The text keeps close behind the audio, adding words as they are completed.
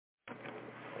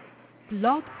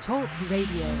Blog Talk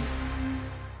Radio.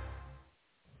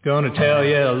 Gonna tell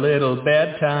you a little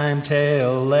bedtime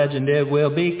tale, legend it will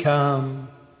become.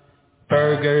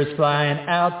 Burgers flying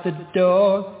out the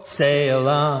door, sail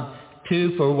on.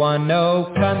 2 for 1,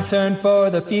 no concern for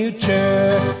the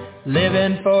future.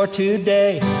 Living for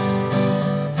today,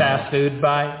 fast food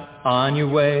bite on your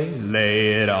way,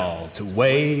 lay it all to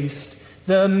waste.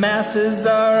 The masses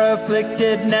are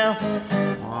afflicted now.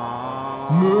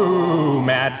 Moo,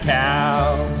 mad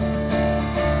cow,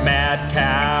 mad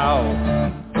cow.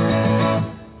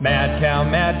 Mad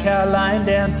cow, line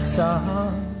dance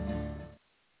song.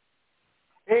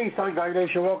 Hey, Sun Guy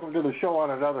Nation, welcome to the show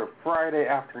on another Friday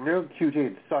afternoon. QJ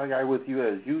and Sun Guy with you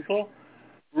as usual.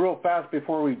 Real fast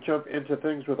before we jump into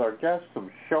things with our guests,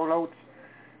 some show notes.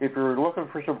 If you're looking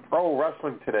for some pro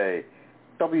wrestling today,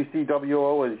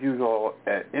 WCWO as usual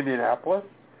at Indianapolis,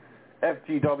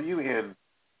 FGW in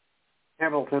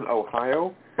Hamilton,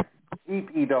 Ohio,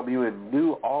 EPW in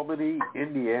New Albany,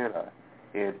 Indiana,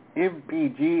 and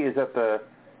MPG is at the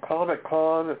Comic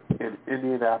Con in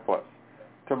Indianapolis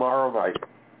tomorrow night.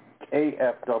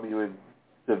 KFW in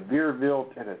Sevierville,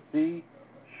 Tennessee,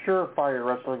 Surefire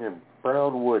Wrestling in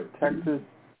Brownwood, Texas,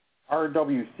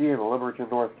 RWC in Lumberton,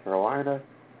 North Carolina,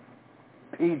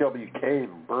 PWK in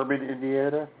Bourbon,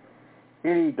 Indiana,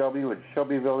 NEW in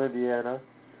Shelbyville, Indiana,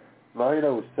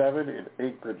 907 in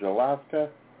Anchorage, Alaska,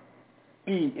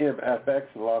 EMFX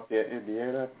in Lafayette,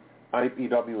 Indiana,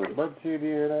 IPW in Muncie,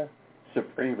 Indiana,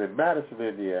 Supreme in Madison,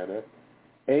 Indiana,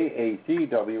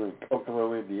 AACW in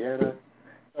Kokomo, Indiana,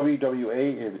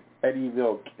 WWA in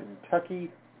Eddyville,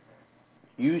 Kentucky,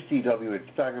 UCW in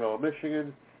Saginaw,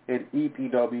 Michigan, and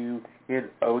EPW in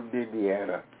Odin,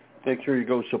 Indiana. Make sure you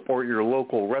go support your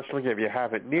local wrestling if you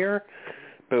have it near.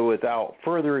 But without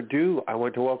further ado, I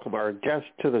want to welcome our guest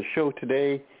to the show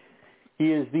today.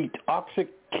 He is the Toxic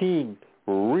King,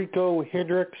 Rico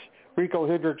Hendrix. Rico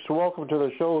Hendrix, welcome to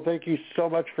the show. Thank you so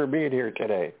much for being here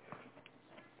today.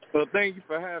 Well, thank you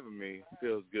for having me. It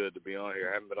feels good to be on here.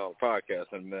 I haven't been on a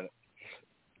podcast in a minute.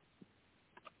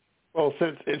 Well,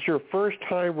 since it's your first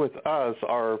time with us,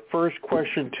 our first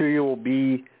question to you will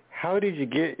be, how did you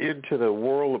get into the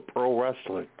world of pro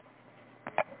wrestling?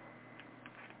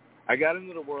 I got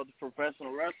into the world of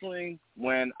professional wrestling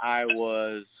when I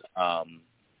was, how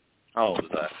old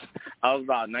was I? I was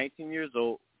about 19 years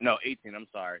old. No, 18, I'm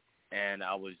sorry. And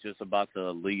I was just about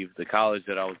to leave the college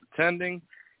that I was attending.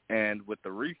 And with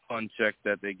the refund check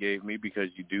that they gave me, because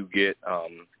you do get a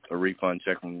refund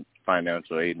check from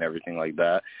financial aid and everything like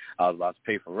that, I was about to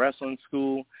pay for wrestling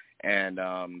school. And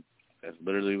that's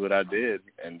literally what I did.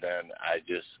 And then I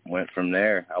just went from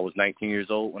there. I was 19 years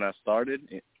old when I started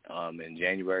in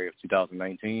January of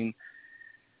 2019.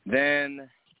 Then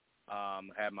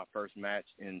had my first match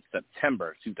in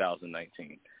September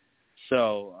 2019.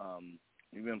 So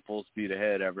we've been full speed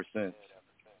ahead ever since.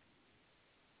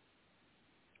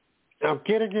 Now,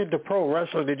 getting into pro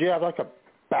wrestling, did you have like a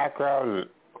background,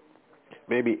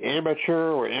 maybe amateur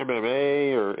or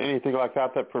MMA or anything like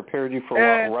that that prepared you for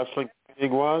what wrestling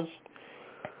was?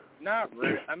 Not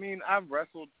really. I mean, I've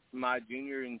wrestled my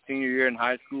junior and senior year in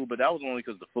high school, but that was only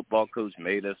because the football coach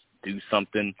made us do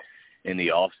something in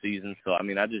the off season. So, I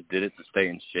mean, I just did it to stay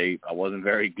in shape. I wasn't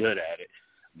very good at it,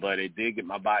 but it did get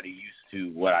my body used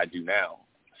to what I do now.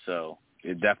 So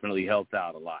it definitely helped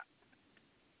out a lot.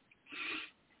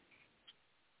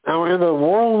 Now, in the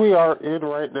world we are in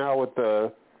right now with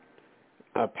the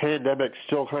pandemic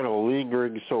still kind of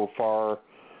lingering so far,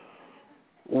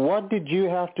 what did you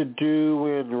have to do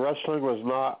when wrestling was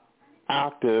not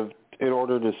active in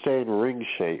order to stay in ring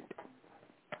shape?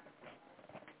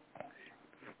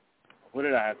 What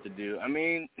did I have to do? I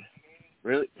mean,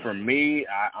 really, for me,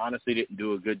 I honestly didn't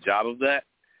do a good job of that.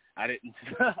 I didn't.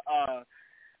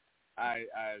 I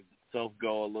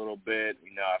self-go a little bit.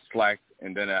 You know, I slacked,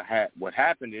 and then what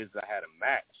happened is I had a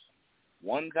match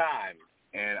one time,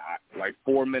 and like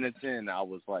 4 minutes in, I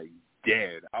was like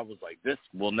dead. I was like, this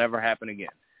will never happen again.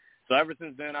 So ever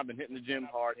since then, I've been hitting the gym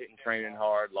hard, training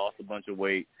hard, lost a bunch of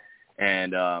weight,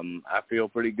 and I feel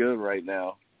pretty good right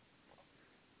now.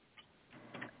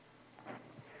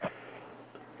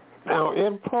 Now,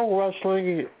 in pro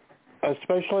wrestling,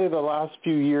 especially the last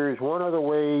few years, one of the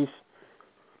ways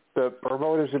the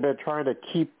promoters have been trying to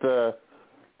keep the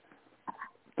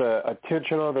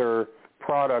attention on their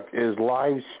product is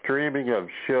live streaming of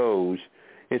shows.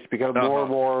 It's become more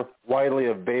and more widely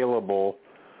available.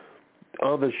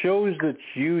 On the shows that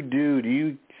you do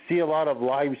you see a lot of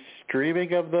live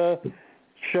streaming of the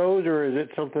shows, or is it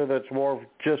something that's more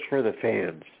just for the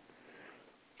fans?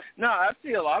 No, I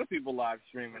see a lot of people live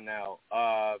streaming now.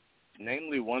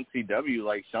 Namely 1CW,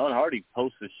 like Sean Hardy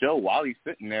posts a show while he's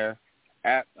sitting there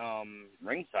at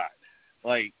ringside.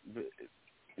 Like,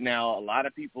 now, a lot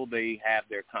of people, they have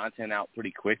their content out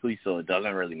pretty quickly, so it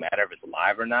doesn't really matter if it's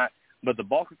live or not. But the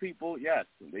bulk of people, yes,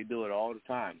 they do it all the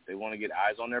time. They want to get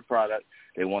eyes on their product.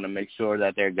 They want to make sure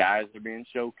that their guys are being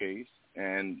showcased,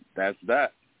 and that's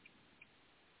that.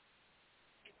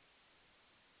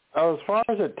 As far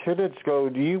as attendance go,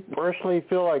 do you personally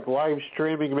feel like live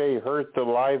streaming may hurt the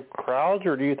live crowds,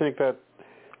 or do you think that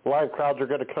live crowds are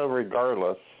going to come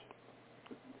regardless?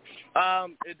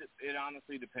 It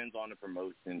honestly depends on the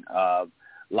promotion.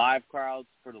 Live crowds,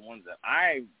 for the ones that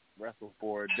I wrestle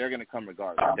for, they're going to come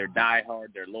regardless. They're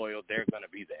diehard, they're loyal, they're going to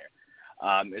be there.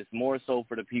 It's more so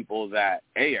for the people that,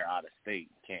 A, are out of state,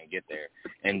 can't get there,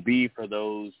 and B, for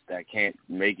those that can't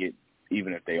make it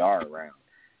even if they are around.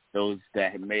 Those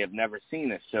that may have never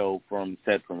seen a show from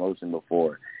said promotion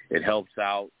before. It helps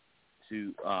out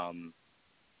just so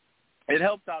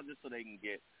they can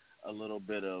get a little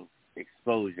bit of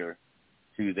exposure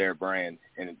to their brand.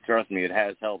 And trust me, it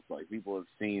has helped. Like, people have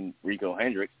seen Rico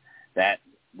Hendrix that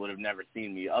would have never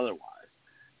seen me otherwise.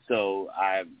 So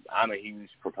I'm a huge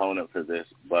proponent for this.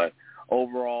 But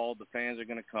overall, the fans are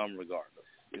going to come regardless,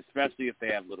 especially if they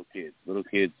have little kids. Little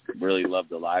kids really love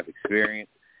the live experience,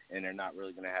 and they're not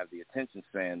really going to have the attention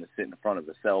span to sit in front of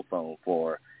a cell phone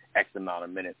for X amount of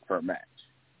minutes per match.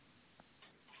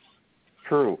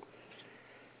 True.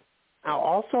 Now,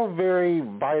 also very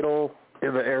vital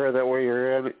in the era that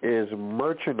we're in is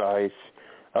merchandise.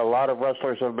 A lot of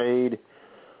wrestlers have made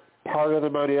part of the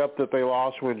money up that they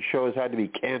lost when shows had to be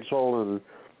canceled and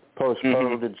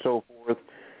postponed and so forth.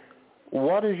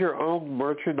 What is your own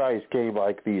merchandise game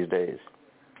like these days?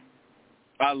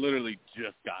 I literally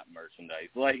just got merchandise.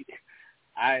 Like,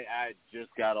 I just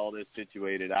got all this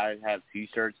situated. I have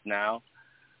T-shirts now.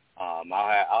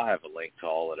 I'll have a link to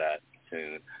all of that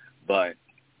soon. But,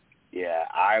 yeah,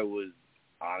 I was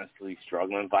honestly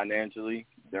struggling financially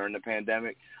during the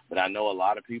pandemic. But I know a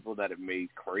lot of people that have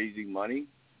made crazy money.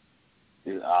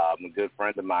 A good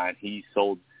friend of mine, he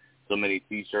sold so many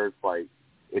T-shirts, like,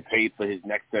 it paid for his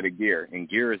next set of gear. And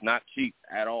gear is not cheap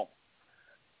at all.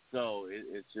 So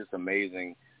it's just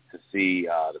amazing to see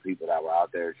the people that were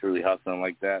out there truly hustling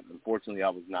like that. Unfortunately, I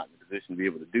was not in a position to be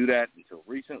able to do that until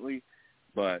recently,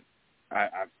 but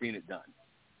I've seen it done.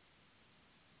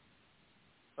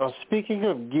 Speaking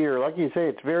of gear, like you say,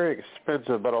 it's very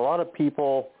expensive, but a lot of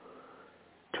people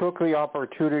took the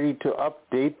opportunity to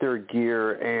update their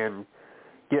gear and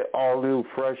get all new,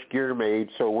 fresh gear made,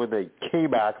 so when they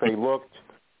came back, they looked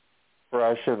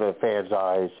fresh in the fans'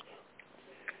 eyes.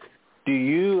 Do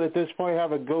you, at this point,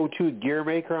 have a go-to gear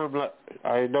maker?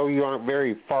 I know you aren't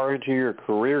very far into your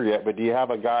career yet, but do you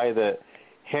have a guy that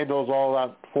handles all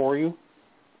that for you?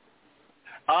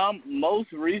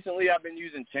 Most recently, I've been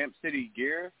using Champ City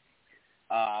gear.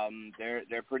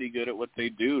 They're pretty good at what they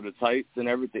do, the tights and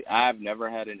everything. I've never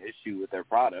had an issue with their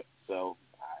product, so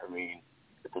I mean,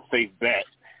 it's a safe bet.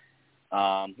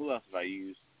 Who else have I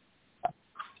used?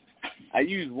 I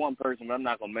use one person, but I'm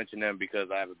not going to mention them because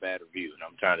I have a bad review, and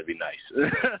I'm trying to be nice.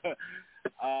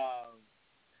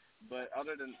 But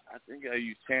other than, I think I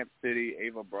use Champ City,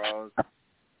 Ava Bras.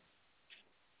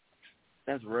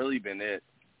 That's really been it.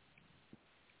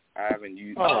 I haven't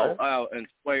used, and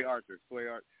Sway Archer.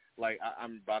 Like,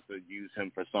 I'm about to use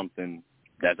him for something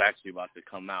that's actually about to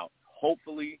come out,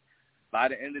 hopefully by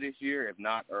the end of this year, if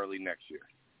not early next year.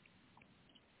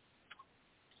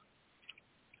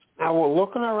 Now, well,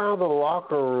 looking around the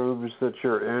locker rooms that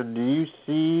you're in, do you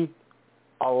see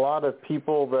a lot of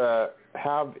people that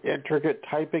have intricate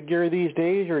type of gear these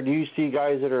days, or do you see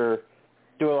guys that are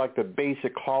doing like the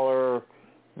basic collar,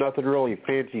 nothing really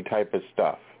fancy type of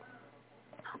stuff?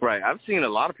 Right. I've seen a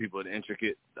lot of people with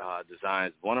intricate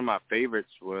designs. One of my favorites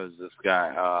was this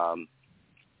guy,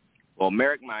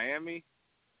 Merrick Miami.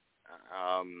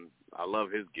 I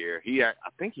love his gear. I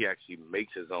think he actually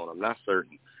makes his own. I'm not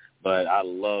certain. But I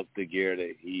love the gear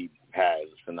that he has.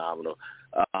 It's phenomenal.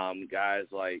 Guys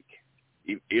like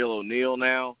Il O'Neill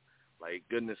now, like,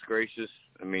 goodness gracious.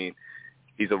 I mean,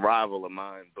 he's a rival of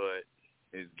mine, but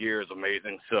his gear is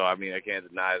amazing. So, I mean, I can't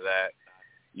deny that.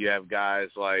 You have guys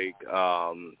like,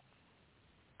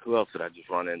 who else did I just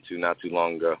run into not too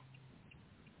long ago?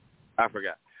 I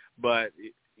forgot. But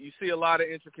you see a lot of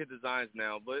intricate designs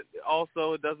now, but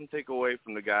also it doesn't take away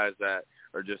from the guys that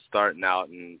are just starting out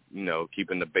and, you know,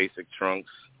 keeping the basic trunks,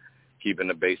 keeping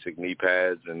the basic knee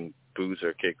pads and boots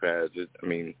or kick pads.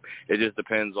 It just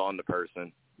depends on the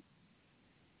person.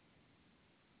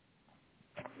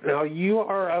 Now, you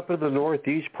are up in the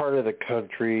northeast part of the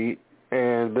country,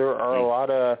 and there are a lot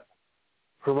of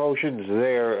promotions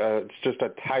there. It's just a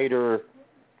tighter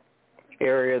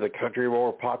area of the country,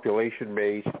 more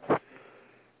population-based.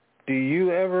 do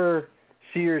you ever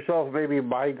see yourself maybe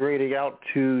migrating out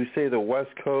to, say, the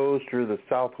West Coast or the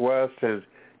Southwest and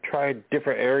try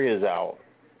different areas out?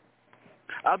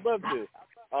 I'd love to.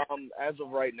 As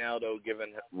of right now, though,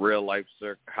 given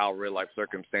how real life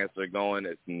circumstances are going,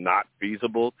 it's not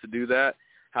feasible to do that.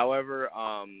 However,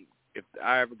 if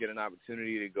I ever get an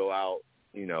opportunity to go out,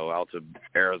 out to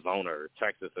Arizona or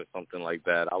Texas or something like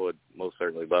that, I would most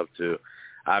certainly love to.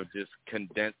 I've just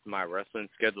condensed my wrestling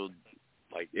schedule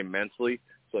immensely.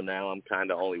 So now I'm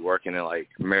kind of only working in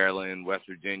Maryland, West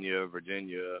Virginia,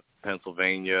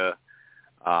 Pennsylvania.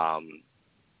 I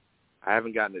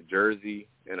haven't gotten to Jersey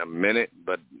in a minute,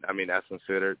 but that's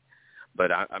considered.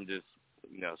 But I'm just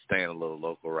staying a little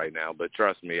local right now. But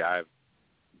trust me, I'd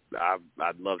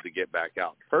love to get back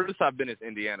out. Furthest I've been is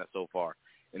Indiana so far,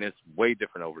 and it's way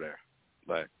different over there.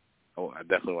 But I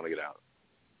definitely want to get out.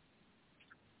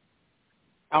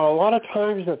 Now, a lot of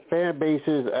times the fan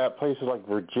bases at places like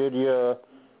Virginia,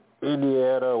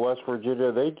 Indiana, West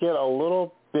Virginia, they get a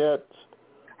little bit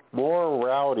more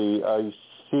rowdy. You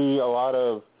see a lot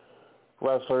of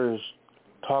wrestlers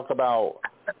talk about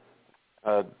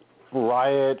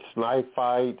riots, knife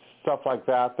fights, stuff like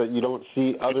that you don't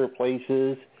see other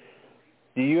places.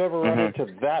 Do you ever run into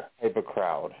that type of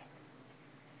crowd?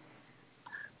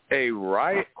 A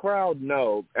riot crowd?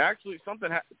 No. Actually, something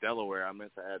happened in Delaware. I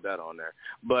meant to add that on there.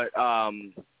 But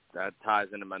that ties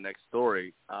into my next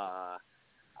story. I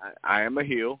am a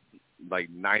heel,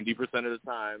 90% of the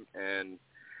time. And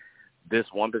this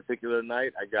one particular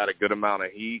night, I got a good amount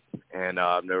of heat. And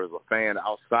there was a fan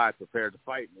outside prepared to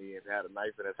fight me and had a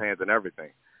knife in his hands and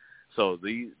everything. So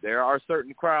there are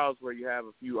certain crowds where you have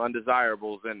a few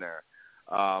undesirables in there.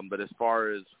 But as far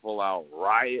as full-out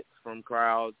riots from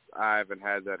crowds, I haven't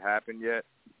had that happen yet.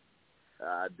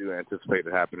 I do anticipate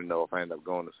it happening, though, if I end up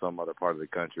going to some other part of the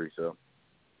country. So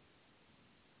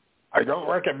I don't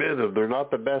recommend them. They're not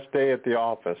the best day at the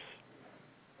office.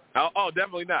 Oh,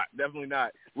 definitely not. Definitely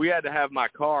not. We had to have my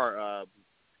car.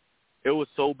 It was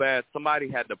so bad. Somebody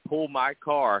had to pull my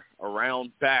car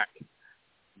around back,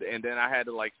 and then I had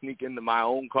to, sneak into my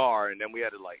own car, and then we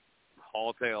had to,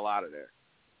 haul tail out of there.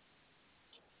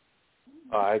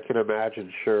 I can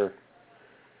imagine, sure.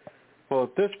 Well,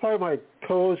 at this point, my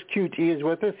co-host QT is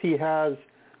with us. He has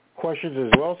questions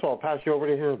as well, so I'll pass you over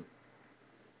to him.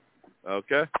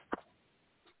 Okay.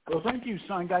 Well, thank you,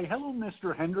 Sign Guy. Hello,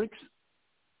 Mr. Hendrix.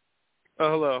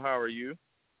 Oh, hello. How are you?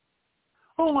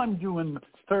 Oh, I'm doing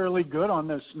fairly good on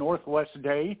this Northwest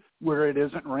day where it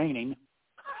isn't raining.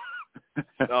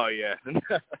 Oh, yeah.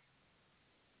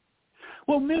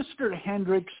 Well, Mr.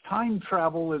 Hendrix, time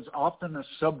travel is often a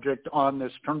subject on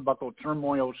this Turnbuckle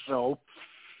Turmoil show.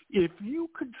 If you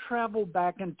could travel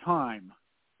back in time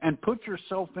and put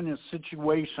yourself in a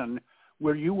situation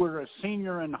where you were a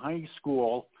senior in high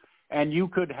school and you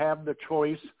could have the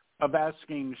choice of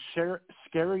asking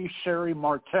Scary Sherry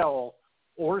Martell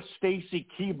or Stacy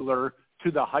Keebler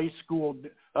to the high school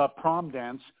prom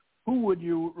dance, who would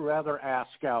you rather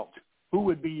ask out? Who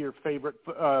would be your favorite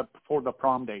for the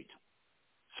prom date?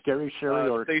 Scary Sherry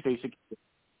or Stacy Keebler?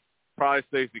 Probably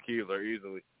Stacy Keebler,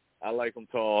 easily. I like them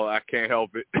tall. I can't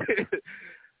help it.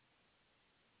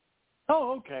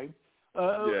 Oh, okay.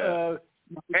 Yeah.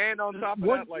 And on top of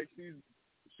that,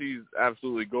 she's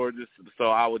absolutely gorgeous. So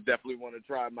I would definitely want to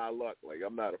try my luck.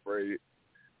 I'm not afraid.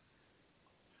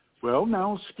 Well,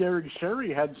 now Scary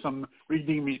Sherry had some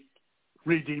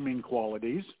redeeming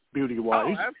qualities,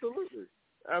 beauty-wise. Oh,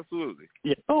 absolutely.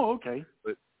 Yeah. Oh, okay.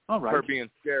 But all right. Her being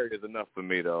scary is enough for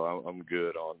me, though. I'm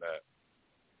good on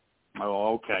that.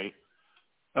 Oh, okay.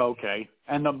 Okay.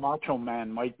 And the Macho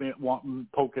Man might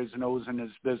poke his nose in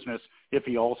his business if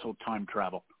he also time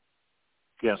traveled.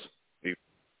 Yes. Yeah.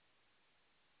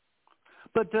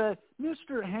 But,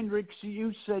 Mr. Hendrix,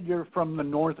 you said you're from the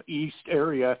Northeast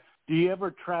area. Do you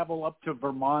ever travel up to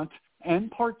Vermont and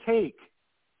partake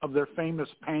of their famous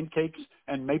pancakes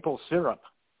and maple syrup?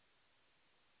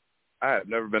 I have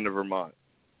never been to Vermont.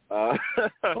 Okay.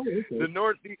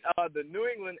 The New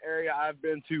England area I've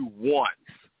been to once,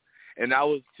 and that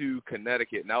was to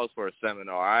Connecticut, and that was for a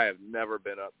seminar. I have never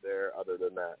been up there other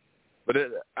than that. But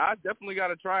I definitely got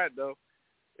to try it, though.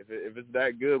 If it's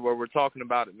that good where we're talking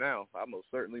about it now, I most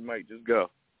certainly might just go.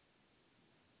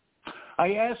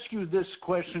 I ask you this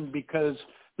question because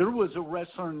there was a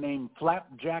wrestler named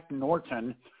Flapjack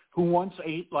Norton who once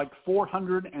ate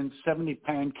 470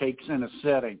 pancakes in a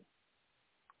setting.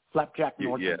 Flapjack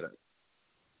Norton. Yeah.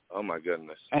 Oh, my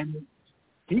goodness. And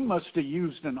he must have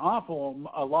used a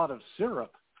lot of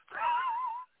syrup.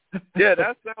 Yeah,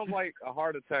 that sounds like a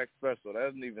heart attack special. That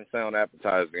doesn't even sound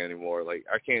appetizing anymore.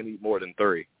 I can't eat more than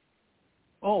 3.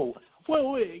 Oh,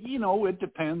 Well, it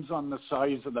depends on the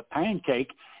size of the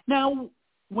pancake. Now,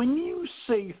 when you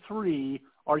say 3,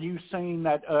 are you saying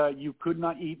that you could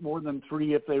not eat more than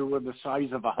 3 if they were the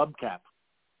size of a hubcap?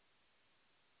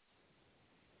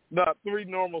 Not 3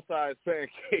 normal-sized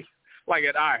pancakes, like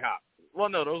at IHOP. Well,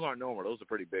 no, those aren't normal. Those are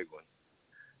pretty big ones.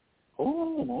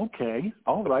 Oh, okay.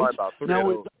 All right. About 3 now,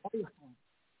 of those.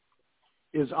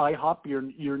 is IHOP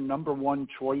your number one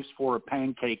choice for a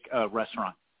pancake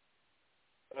restaurant?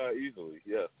 Easily,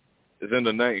 yes. It's in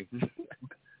the name.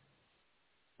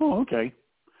 Oh, okay.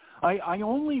 I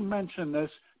only mention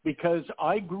this because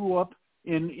I grew up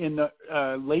in the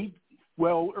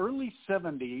early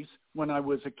 70s when I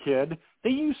was a kid.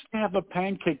 They used to have a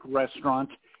pancake restaurant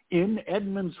in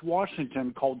Edmonds,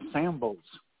 Washington called Sambo's.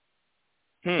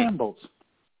 Sambo's.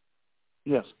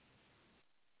 Yes.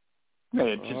 Yeah,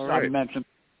 I mentioned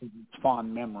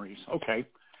fond memories. Okay.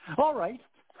 All right.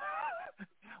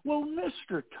 Well,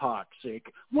 Mr.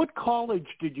 Toxic, what college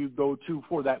did you go to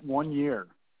for that 1 year?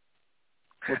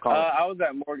 What college? I was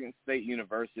at Morgan State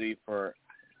University for,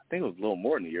 I think it was a little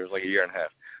more than a year. It was like a year and a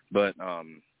half. But,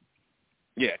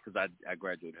 yeah, because I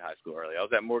graduated high school early. I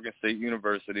was at Morgan State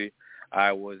University.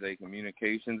 I was a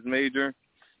communications major,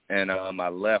 and I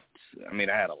left. I mean,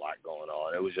 I had a lot going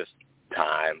on. It was just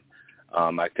time.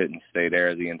 I couldn't stay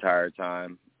there the entire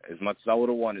time as much as I would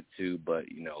have wanted to, but,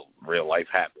 real life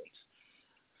happens.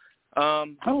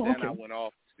 Then I went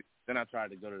off. Then I tried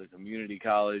to go to the community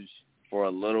college for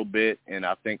a little bit, and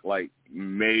I think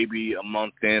maybe a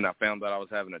month in, I found out I was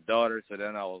having a daughter. So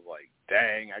then I was like,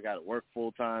 dang, I got to work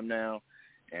full time now,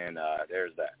 and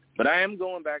there's that. But I am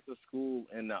going back to school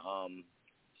in the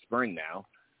spring now,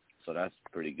 so that's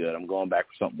pretty good. I'm going back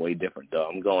for something way different, though.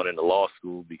 I'm going into law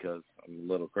school because I'm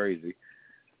a little crazy,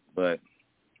 but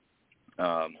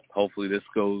hopefully this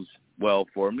goes well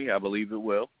for me. I believe it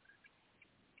will.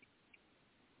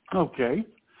 Okay.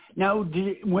 Now,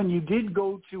 when you did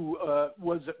go to,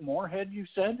 was it Moorhead, you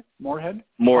said? Moorhead?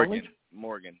 Morgan.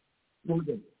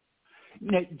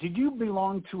 Now, did you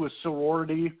belong to a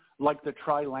sorority like the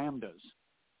Tri-Lambdas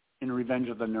in Revenge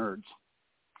of the Nerds?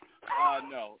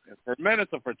 No. For men,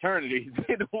 it's a fraternity.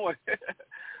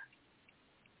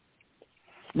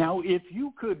 Now, if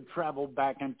you could travel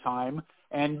back in time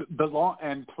and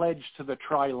pledge to the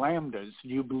Tri-Lambdas, do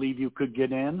you believe you could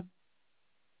get in?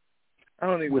 I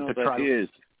don't even know what that is.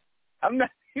 I'm not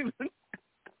even.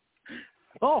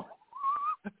 Oh,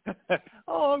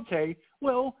 okay.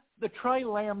 Well, the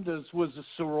Tri-Lambdas was a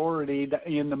sorority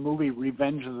in the movie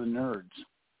Revenge of the Nerds.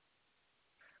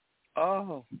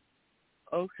 Oh,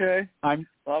 okay. I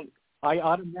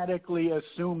automatically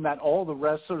assume that all the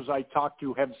wrestlers I talk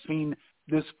to have seen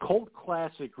this cult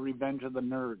classic, Revenge of the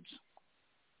Nerds.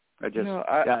 I guess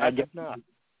not.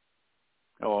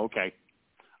 Oh, okay.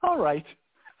 All right.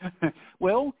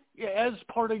 Well, as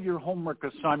part of your homework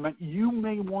assignment, you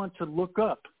may want to look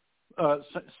up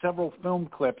several film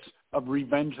clips of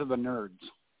Revenge of the Nerds.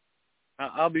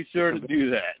 I'll be sure to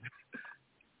do that.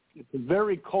 It's a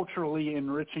very culturally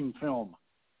enriching film.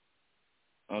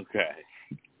 Okay.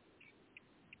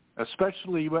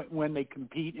 Especially when they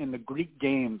compete in the Greek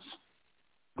games.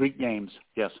 Greek games,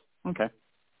 yes. Okay.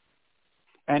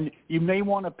 And you may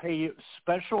want to pay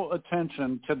special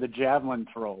attention to the javelin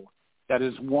throw that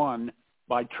is won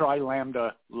by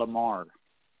Tri-Lambda Lamar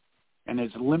and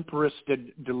his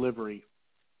limp-wristed delivery.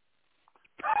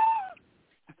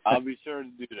 I'll be sure to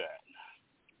do that.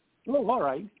 Well, all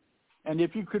right. And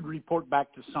if you could report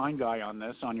back to Sign Guy on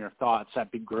this, on your thoughts,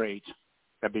 that'd be great.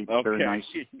 That'd be very nice.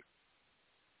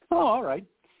 Oh, all right.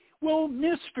 Well,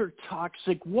 Mr.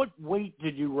 Toxic, what weight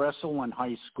did you wrestle in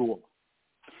high school?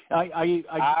 I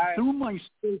through my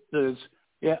sources,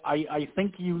 I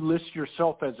think you list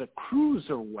yourself as a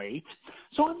cruiserweight,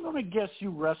 so I'm going to guess you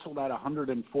wrestled at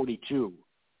 142.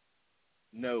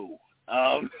 No.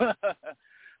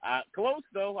 Close,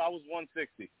 though. I was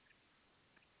 160.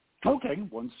 Okay,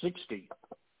 160.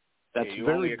 That's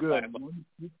very good.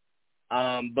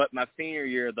 But my senior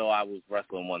year, though, I was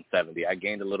wrestling 170. I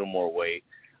gained a little more weight.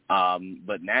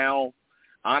 But now,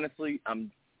 honestly,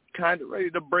 I'm kind of ready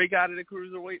to break out of the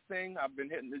cruiserweight thing. I've been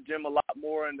hitting the gym a lot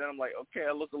more, and then I'm like, okay,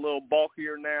 I look a little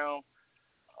bulkier now.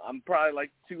 I'm probably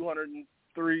like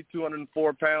 203,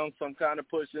 204 pounds, so I'm kind of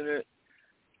pushing it.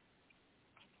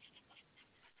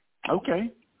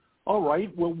 Okay. All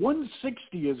right. Well,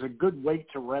 160 is a good weight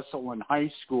to wrestle in high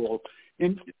school.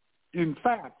 In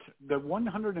fact, the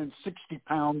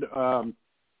 160-pound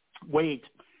weight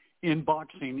in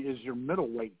boxing is your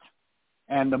middleweight,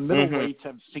 and the middleweights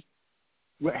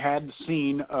had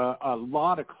seen a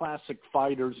lot of classic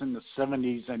fighters in the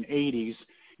 70s and 80s,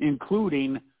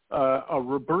 including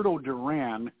Roberto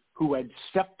Duran, who had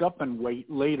stepped up in weight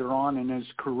later on in his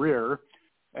career,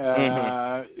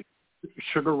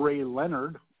 Sugar Ray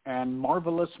Leonard, and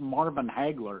Marvelous Marvin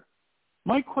Hagler.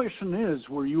 My question is,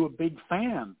 were you a big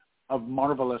fan of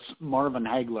Marvelous Marvin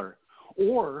Hagler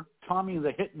or Tommy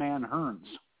the Hitman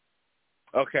Hearns?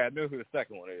 Okay, I know who the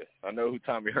second one is. I know who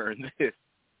Tommy Hearns is.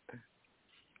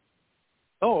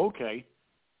 Oh, okay.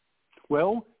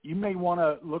 Well, you may want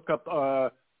to look up,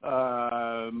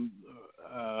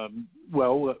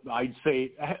 I'd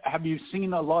say, have you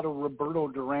seen a lot of Roberto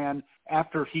Duran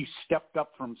after he stepped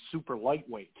up from super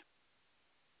lightweight?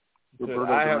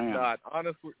 Roberto I Duran. have not.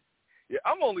 Honestly, yeah,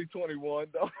 I'm only 21.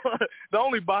 The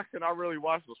only boxing I really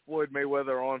watched was Floyd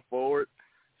Mayweather on forward.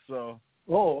 So,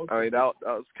 okay. I mean, that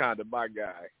was kind of my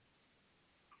guy.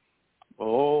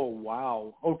 Oh,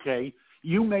 wow. Okay.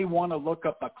 You may want to look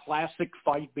up a classic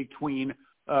fight between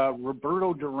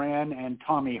Roberto Duran and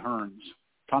Tommy Hearns.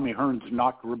 Tommy Hearns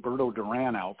knocked Roberto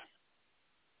Duran out.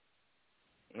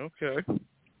 Okay.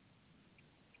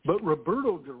 But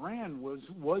Roberto Duran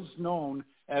was known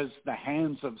as the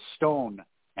Hands of Stone,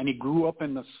 and he grew up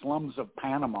in the slums of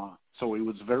Panama, so he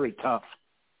was very tough.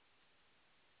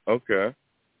 Okay.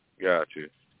 Gotcha.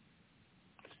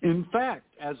 In fact,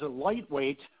 as a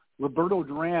lightweight, Roberto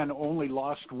Duran only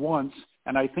lost once,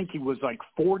 and I think he was like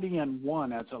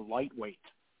 40-1 as a lightweight.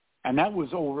 And that was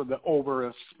over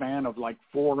a span of like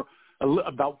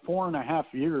about 4.5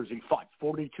 years. He fought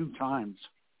 42 times.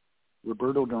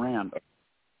 Roberto Duran.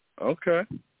 Okay.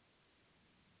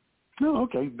 Oh,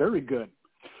 okay. Very good.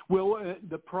 Well,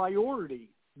 the priority,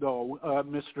 though,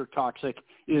 Mr. Toxic,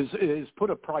 is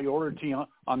put a priority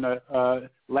on the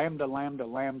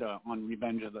Lambda on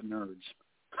Revenge of the Nerds.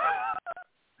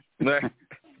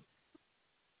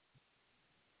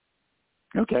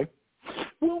 Okay.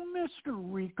 Well, Mr.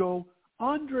 Rico,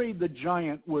 Andre the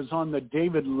Giant was on the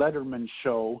David Letterman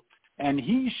show, and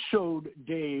he showed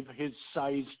Dave his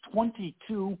size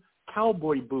 22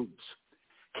 cowboy boots.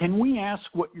 Can we ask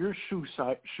what your shoe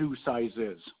size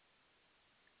is?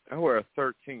 I wear a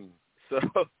 13, so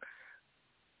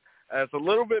it's a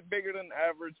little bit bigger than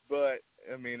average, but,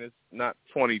 I mean, it's not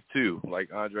 22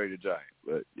 like Andre the Giant.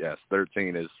 But, yes,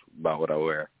 13 is about what I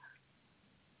wear.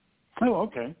 Oh,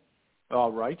 okay.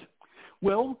 All right.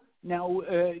 Well, now,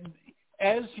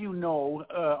 as you know,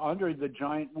 Andre the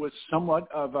Giant was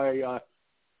somewhat of a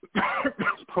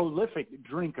prolific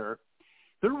drinker.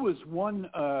 There was one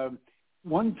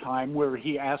time where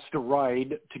he asked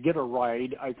to get a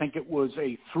ride. I think it was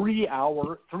a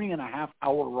 3.5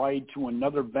 hour ride to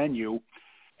another venue.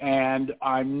 And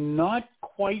I'm not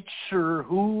quite sure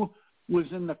who was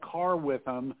in the car with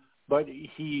him, but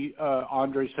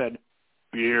Andre said,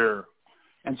 beer.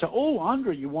 And so,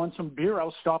 Andre, you want some beer?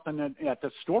 I'll stop in at the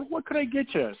store. What could I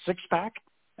get you, a 6-pack?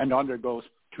 And Andre goes,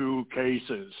 2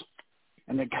 cases.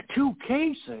 And they got 2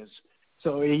 cases.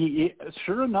 So he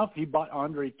sure enough, he bought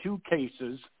Andre 2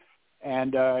 cases,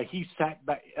 and he sat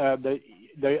back.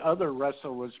 The other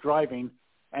wrestler was driving,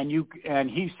 and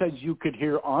he says you could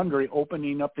hear Andre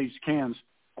opening up these cans,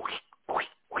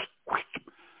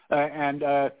 and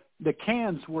the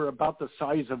cans were about the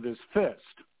size of his fist.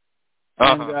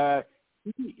 And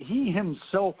he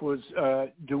himself was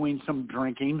doing some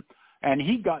drinking, and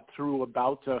he got through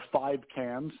about 5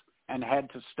 cans and had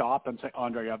to stop and say,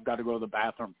 Andre, I've got to go to the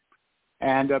bathroom.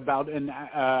 And about in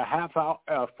half hour,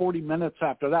 40 minutes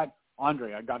after that,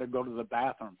 Andre, I got to go to the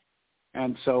bathroom.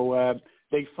 And so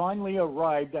they finally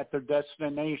arrived at their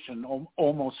destination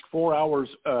almost 4 hours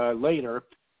later,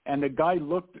 and the guy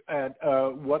looked at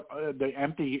the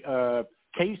empty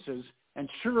cases, and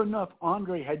sure enough,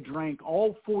 Andre had drank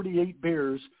all 48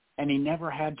 beers, and he never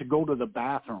had to go to the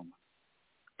bathroom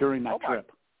during that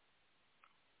trip.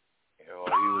 Yeah, well,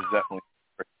 he was definitely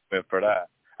fit for that.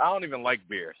 I don't even like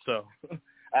beer, so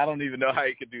I don't even know how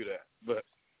you could do that. But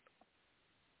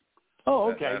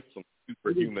okay. That's some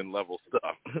superhuman level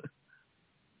stuff.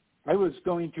 I was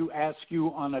going to ask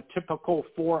you on a typical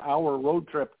 4-hour road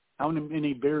trip how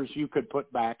many beers you could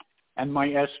put back, and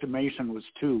my estimation was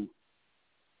 2.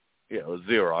 Yeah, it was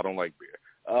 0. I don't like beer.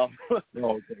 Okay,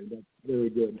 that's very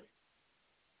good.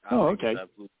 Okay.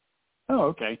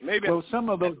 Okay. Maybe well, some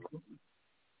of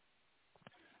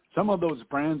those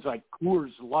brands like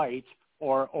Coors Light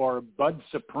or Bud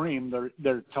Supreme,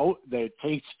 they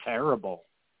taste terrible.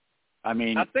 I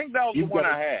mean, I think that was the one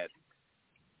I had.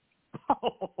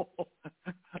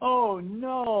 Oh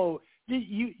no!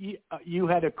 You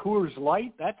had a Coors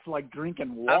Light? That's like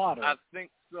drinking water. I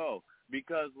think so,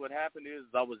 because what happened is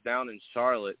I was down in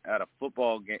Charlotte at a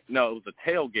football game. No, it was a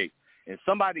tailgate, and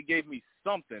somebody gave me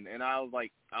something, and I was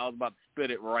about to spit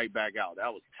it right back out.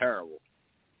 That was terrible.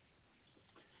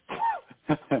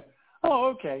 Oh,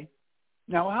 okay.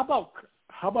 Now,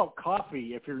 how about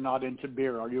coffee? If you're not into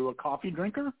beer, are you a coffee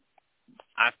drinker?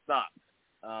 I stopped.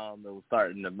 It was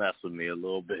starting to mess with me a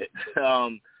little bit.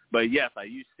 But yes, I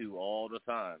used to all the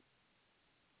time.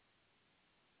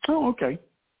 Oh, okay.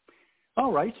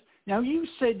 All right. Now, you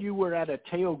said you were at a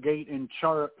tailgate in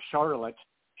Charlotte.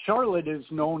 Charlotte is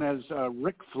known as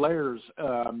Ric Flair's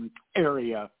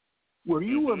area. Were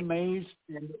you amazed,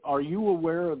 and are you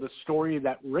aware of the story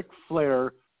that Ric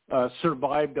Flair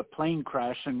survived a plane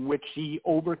crash in which he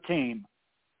overcame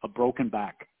a broken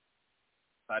back?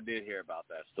 I did hear about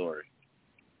that story.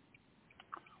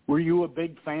 Were you a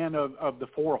big fan of the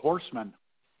Four Horsemen?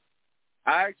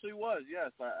 I actually was,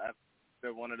 yes.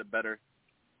 They're one of the better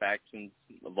factions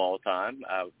of all time.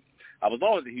 I was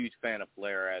always a huge fan of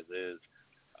Flair, as is.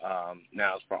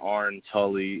 Now it's for Arn,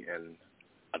 Tully, and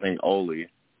I think Ole.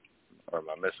 Or am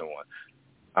I missing one?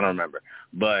 I don't remember.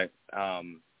 But,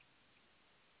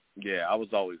 yeah, I was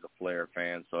always a Flair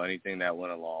fan, so anything that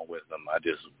went along with them, I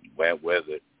just went with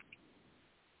it.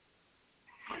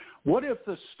 What if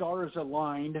the stars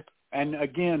aligned, and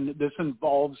again, this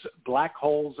involves black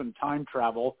holes and time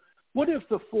travel, what if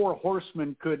the Four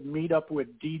Horsemen could meet up with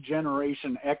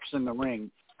D-Generation X in the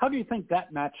ring? How do you think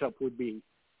that matchup would be?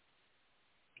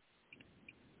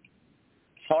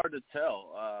 It's hard to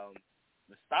tell.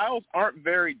 The styles aren't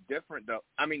very different, though.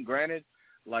 I mean, granted,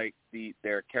 like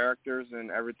their characters and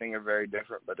everything are very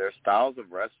different, but their styles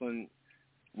of wrestling,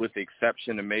 with the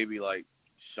exception of maybe like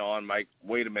Shawn Mike.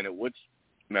 Wait a minute, which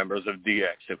members of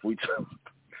DX? If we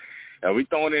are we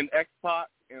throwing in X-Pac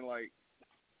and like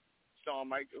Shawn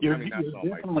Mike? You're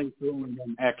definitely throwing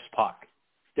in X-Pac.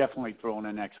 Definitely throwing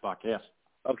in X-Pac, yes.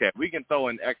 Okay, if we can throw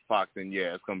in X-Pac, then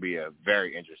yeah, it's going to be a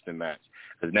very interesting match.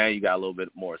 Because now you got a little bit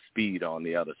more speed on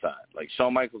the other side. Like,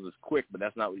 Shawn Michaels is quick, but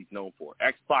that's not what he's known for.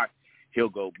 X-Pac, he'll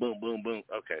go boom, boom, boom.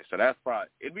 Okay, so that's probably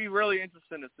 – it'd be really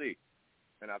interesting to see.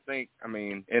 And I think, I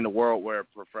mean, in the world where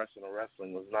professional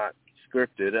wrestling was not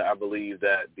scripted, I believe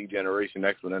that D-Generation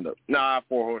X would end up –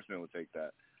 Four Horsemen would take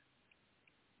that.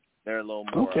 They're a little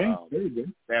more okay, very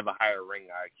good. They have a higher ring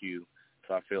IQ,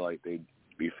 so I feel like they'd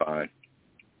be fine.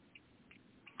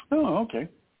 Oh, okay.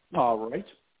 All right.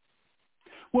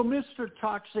 Well, Mr.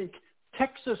 Toxic,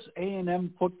 Texas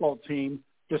A&M football team,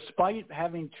 despite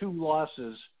having 2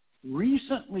 losses,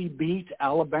 recently beat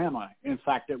Alabama. In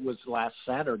fact, it was last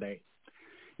Saturday.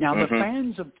 Now, the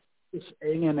fans of Texas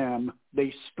A&M,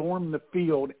 they stormed the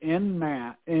field en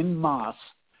masse,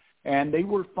 and they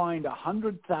were fined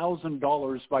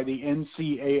 $100,000 by the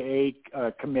NCAA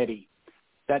committee.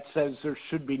 That says there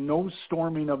should be no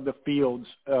storming of the fields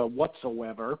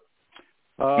whatsoever.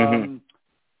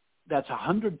 That's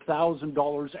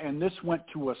 $100,000, and this went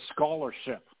to a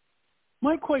scholarship.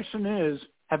 My question is,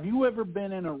 have you ever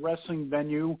been in a wrestling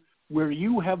venue where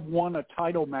you have won a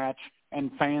title match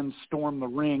and fans stormed the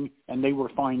ring and they were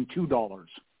fined $2?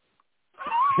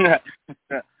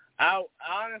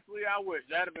 Honestly, I wish.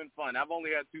 That would have been fun. I've only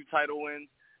had 2 title wins.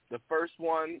 The first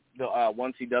one, the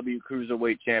 1CW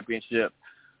Cruiserweight Championship,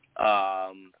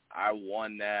 I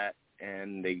won that,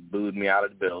 and they booed me out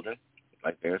of the building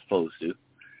like they're supposed to.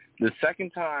 The second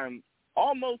time,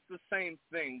 almost the same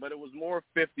thing, but it was more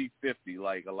 50-50.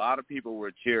 Like, a lot of people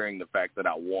were cheering the fact that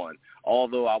I won,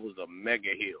 although I was a mega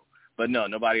heel. But no,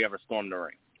 nobody ever stormed the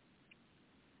ring.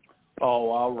 Oh,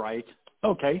 all right.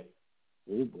 Okay.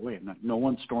 Oh, boy, no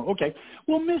one stormed. Okay.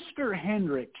 Well, Mr.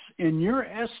 Hendrix, in your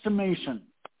estimation,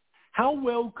 how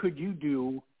well could you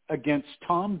do against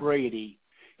Tom Brady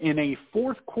in a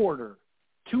fourth quarter,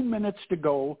 2 minutes to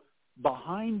go,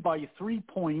 behind by 3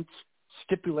 points,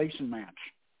 stipulation match?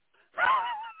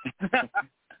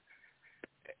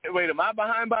 Wait, am I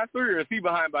behind by 3 or is he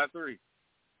behind by 3?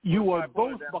 You are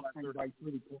both behind by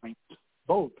 3 points.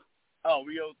 Both. Oh,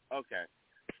 okay.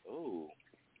 Ooh.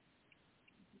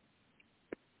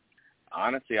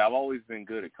 Honestly, I've always been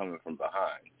good at coming from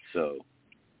behind. So,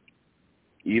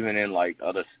 even in, like,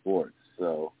 other sports.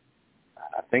 So,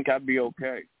 I think I'd be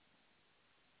okay.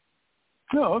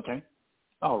 Oh, okay.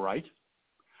 All right.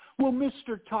 Well,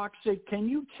 Mr. Toxic, can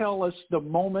you tell us the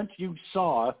moment you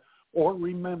saw or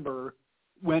remember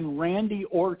when Randy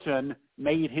Orton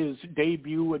made his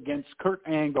debut against Kurt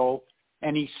Angle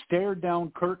and he stared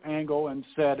down Kurt Angle and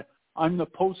said, "I'm the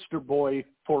poster boy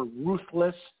for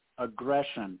ruthless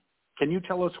aggression"? Can you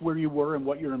tell us where you were and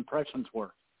what your impressions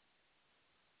were?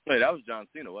 Wait, that was John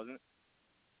Cena, wasn't it?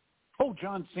 Oh,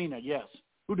 John Cena, yes.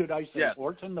 Who did I say? Yes.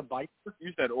 Orton the Viper?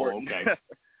 You said Orton. Oh, okay.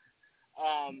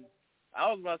 I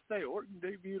was about to say Orton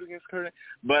debuted against Kurt,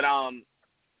 but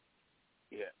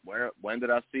yeah. When did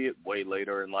I see it? Way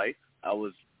later in life. I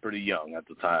was pretty young at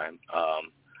the time.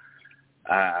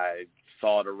 I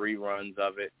saw the reruns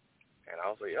of it And I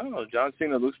was like, oh, John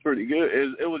Cena looks pretty good.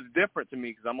 It was different to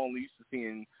me because I'm only used to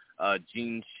seeing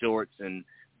jean shorts and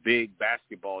big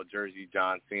basketball jersey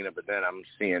John Cena, but then I'm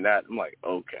seeing that. I'm like,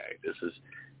 okay, this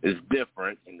is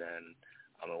different. And then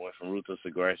I went from ruthless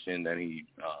aggression. Then he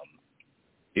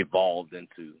evolved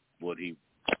into what he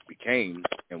became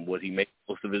and what he makes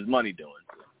most of his money doing.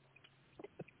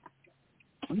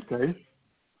 Okay.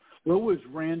 Well, was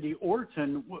Randy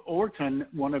Orton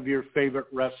one of your favorite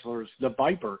wrestlers, the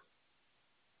Viper?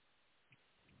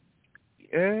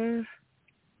 Yeah.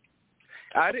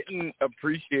 I didn't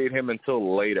appreciate him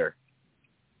until later.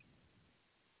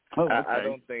 Oh, okay. I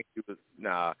don't think he was.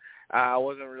 Nah, I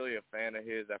wasn't really a fan of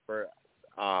his at first.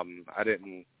 I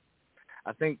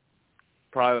think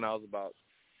probably when I was about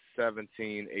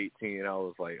 17, 18, I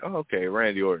was like, oh, okay,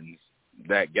 Randy Orton's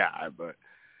that guy. But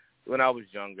when I was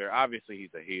younger, obviously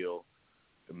he's a heel,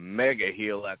 a mega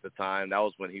heel at the time. That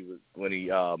was when he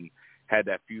had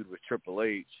that feud with Triple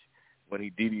H, when he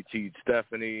DDT'd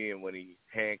Stephanie and when he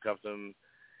handcuffed him,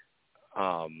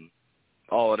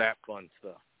 all of that fun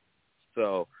stuff.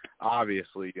 So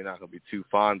obviously you're not going to be too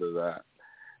fond of that,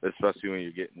 especially when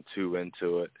you're getting too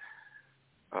into it.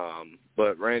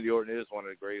 But Randy Orton is one of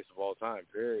the greatest of all time,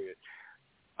 period.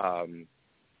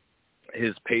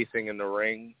 His pacing in the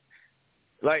ring.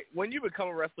 Like, when you become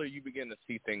a wrestler, you begin to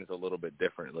see things a little bit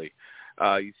differently.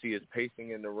 You see his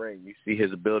pacing in the ring. You see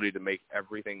his ability to make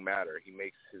everything matter. He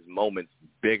makes his moments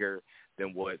bigger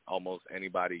than what almost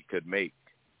anybody could make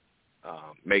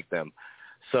them.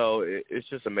 So it's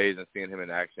just amazing seeing him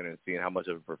in action and seeing how much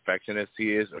of a perfectionist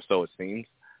he is, or so it seems.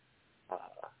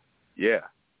 Yeah,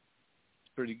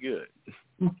 it's pretty good.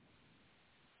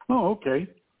 Oh, okay.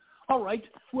 All right.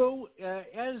 Well,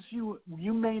 as you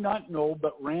may not know,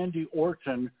 but Randy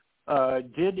Orton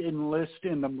did enlist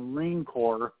in the Marine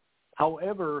Corps.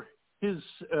 However, his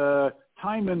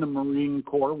time in the Marine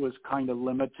Corps was kind of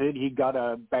limited. He got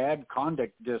a bad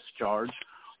conduct discharge.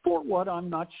 For what, I'm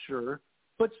not sure.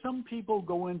 But some people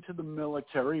go into the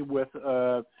military with,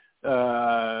 I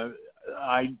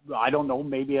don't know,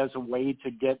 maybe as a way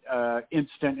to get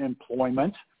instant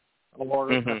employment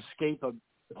or escape of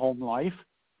home life.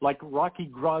 Like Rocky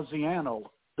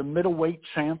Graziano, the middleweight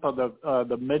champ of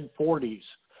the mid-40s.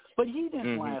 But he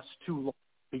didn't last too long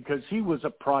because he was a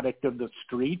product of the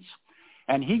streets,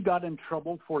 and he got in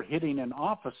trouble for hitting an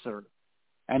officer.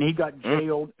 And he got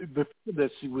jailed. Before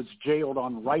this, he was jailed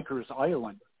on Rikers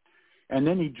Island. And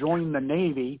then he joined the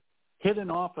Navy, hit an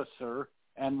officer,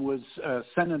 and was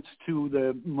sentenced to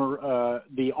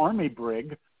the Army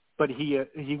brig. But he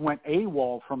went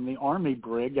AWOL from the Army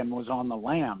brig and was on the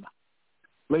lam.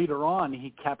 Later on,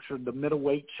 he captured the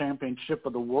middleweight championship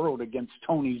of the world against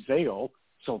Tony Zale,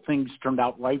 so things turned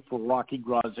out right for Rocky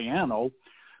Graziano.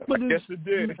 But yes, it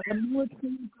did.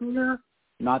 Military career,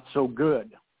 not so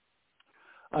good.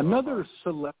 Another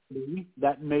celebrity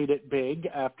that made it big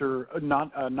after a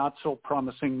not so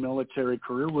promising military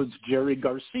career was Jerry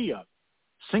Garcia,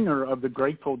 singer of the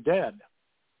Grateful Dead.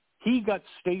 He got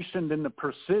stationed in the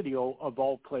Presidio, of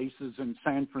all places, in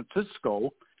San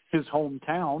Francisco, his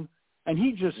hometown, and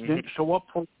he just didn't show up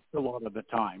for a lot of the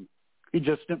time. He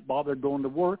just didn't bother going to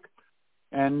work,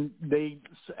 and they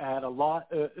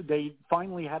they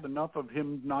finally had enough of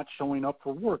him not showing up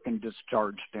for work and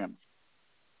discharged him.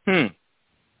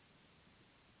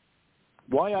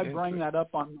 Why I bring that up,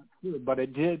 I'm not sure, but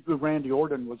it did. Randy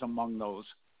Orton was among those.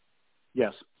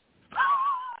 Yes.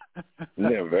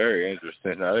 Yeah, very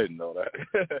interesting. I didn't know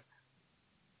that.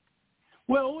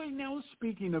 Well, now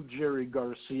speaking of Jerry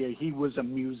Garcia, he was a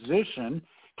musician.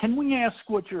 Can we ask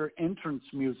what your entrance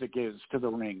music is to the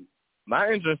ring?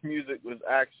 My entrance music was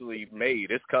actually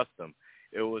made. It's custom.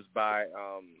 It was by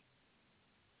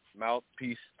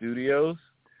Mouthpiece Studios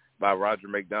by Roger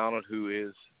McDonald, who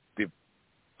is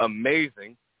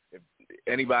amazing. If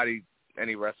any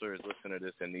wrestler is listening to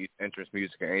this and needs entrance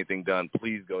music or anything done,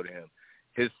 please go to him.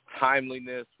 His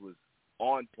timeliness was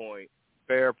on point,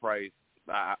 fair price,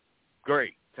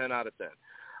 great, 10 out of 10.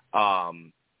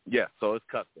 Yeah, so it's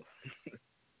custom.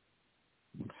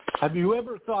 Have you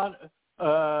ever thought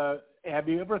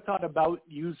about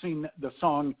using the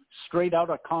song "Straight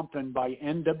Outta Compton" by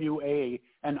NWA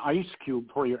and Ice Cube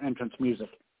for your entrance music?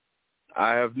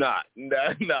 I have not. No,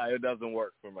 it doesn't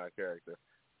work for my character.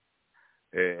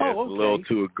 It's okay. a little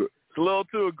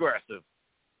too aggressive.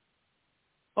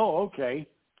 Oh, okay.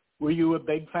 Were you a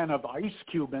big fan of Ice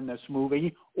Cube in this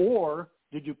movie, or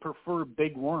did you prefer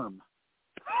Big Worm?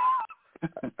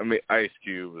 I mean, Ice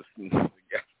Cube was...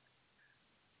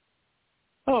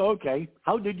 Oh, okay.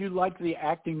 How did you like the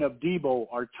acting of Debo,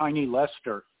 or Tiny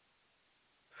Lester?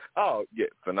 Oh, yeah,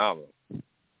 phenomenal.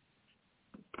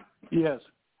 Yes.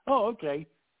 Oh, okay.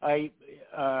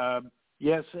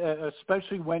 Yes,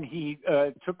 especially when he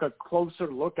took a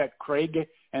closer look at Craig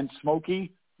and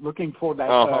Smokey looking for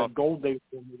that gold they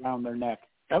were around their neck.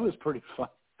 That was pretty fun.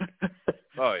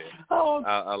 Oh, yeah.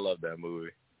 I love that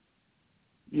movie.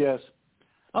 Yes.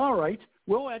 All right.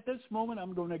 Well, at this moment,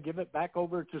 I'm going to give it back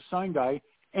over to Sign Guy,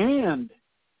 and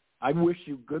I wish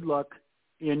you good luck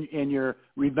in your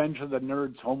Revenge of the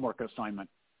Nerds homework assignment.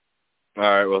 All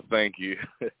right. Well, thank you.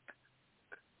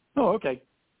 Oh, okay.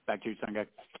 Back to you, Sign Guy.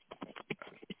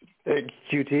 Hey,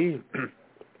 QT.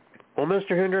 Well,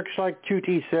 Mr. Hendrix, like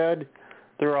QT said,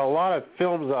 there are a lot of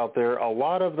films out there. A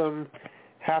lot of them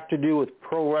have to do with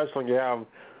pro wrestling. You have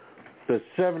the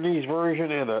 70s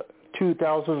version and the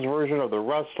 2000s version of The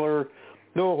Wrestler,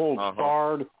 No Holds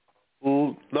Barred,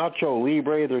 Nacho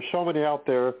Libre. There's so many out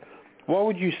there. What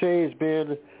would you say has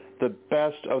been the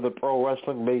best of the pro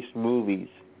wrestling-based movies?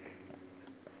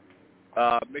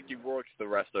 Mickey Rourke's The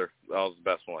Wrestler. That was the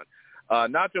best one.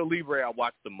 Nacho Libre I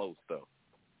watched the most, though.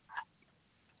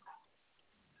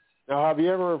 Now, have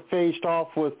you ever faced off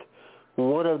with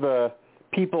one of the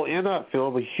people in that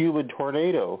film, a human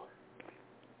tornado?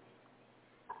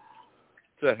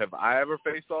 So have I ever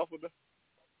faced off with them?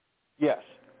 Yes.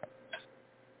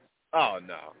 Oh,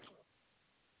 no.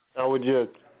 Now, would you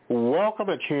welcome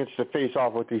a chance to face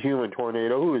off with the human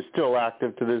tornado, who is still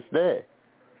active to this day?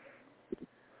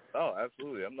 Oh,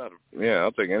 absolutely.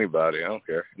 I'll take anybody. I don't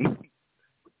care.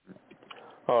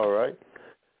 All right.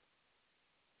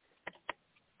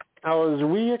 Now, as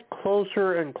we get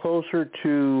closer and closer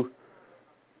to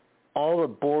all the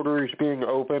borders being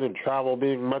open and travel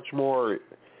being much more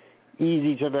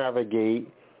easy to navigate,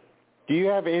 do you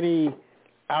have any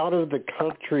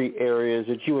out-of-the-country areas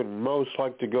that you would most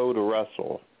like to go to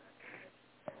wrestle?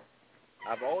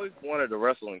 I've always wanted to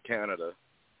wrestle in Canada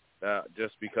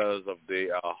just because of the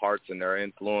Hearts and their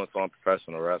influence on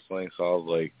professional wrestling. So I was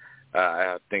like,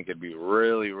 I think it'd be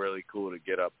really, really cool to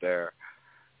get up there.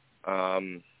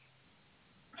 I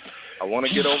want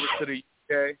to get over to the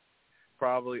UK,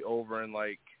 probably over in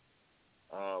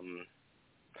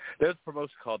there's a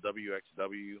promotion called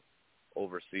WXW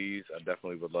overseas. I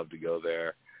definitely would love to go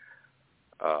there.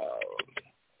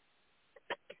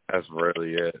 That's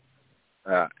really it.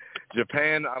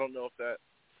 Japan, I don't know if that,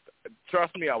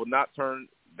 trust me, I would not turn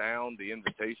down the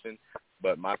invitation,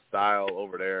 but my style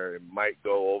over there, it might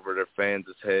go over their fans'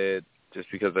 head just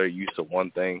because they're used to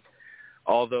one thing.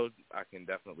 Although I can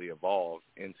definitely evolve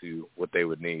into what they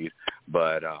would need,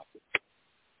 but I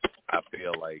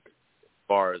feel like as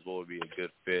far as what would be a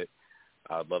good fit,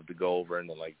 I'd love to go over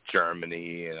into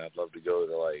Germany, and I'd love to go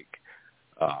to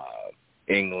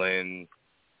England,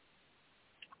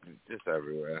 just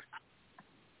everywhere.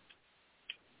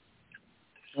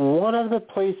 One of the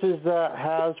places that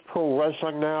has pro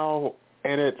wrestling now,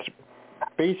 and it's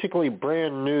basically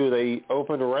brand new, they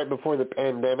opened right before the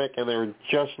pandemic, and they're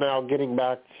just now getting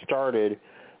back started.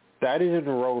 That is in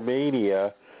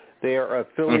Romania. They are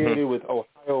affiliated with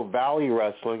Ohio Valley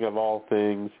Wrestling, of all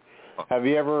things. Have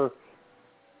you ever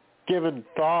given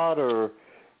thought or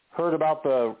heard about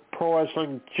the pro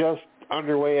wrestling just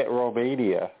underway at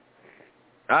Romania?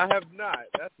 I have not.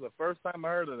 That's the first time I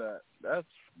heard of that. That's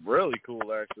really cool,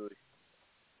 actually.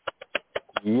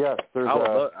 Yes, there's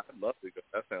I'd love to go.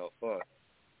 That sounds fun.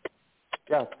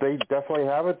 Yeah, they definitely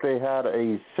have it. They had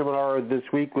a seminar this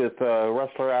week with a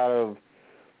wrestler out of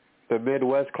the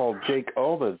Midwest called Jake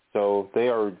Omen. So they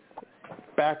are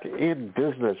back in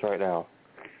business right now.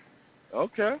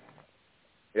 Okay.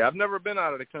 Yeah, I've never been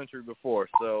out of the country before,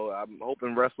 so I'm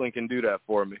hoping wrestling can do that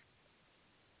for me.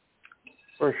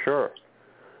 For sure.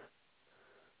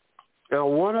 Now,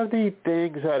 one of the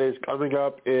things that is coming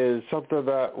up is something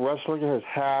that wrestling has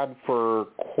had for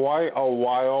quite a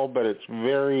while, but it's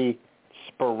very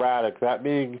sporadic. That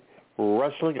being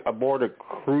wrestling aboard a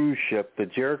cruise ship. The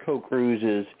Jericho Cruise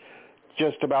is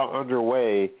just about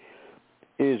underway.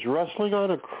 Is wrestling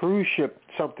on a cruise ship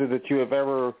something that you have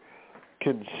ever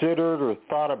considered or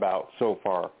thought about so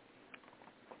far?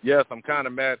 Yes, I'm kind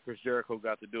of mad Chris Jericho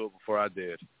got to do it before I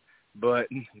did. But,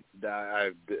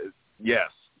 yes,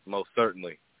 most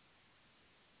certainly.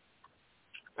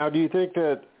 Now, do you think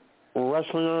that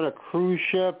wrestling on a cruise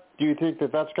ship, do you think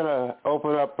that that's going to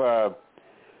open up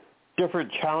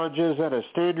different challenges than a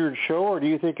standard show, or do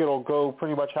you think it'll go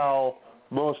pretty much how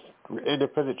most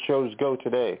independent shows go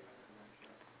today?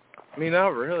 I mean, not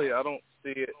really. I don't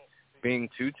see it being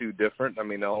too different. I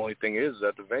mean, the only thing is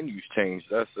that the venues change.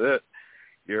 That's it.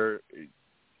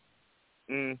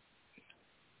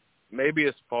 Maybe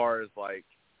as far as like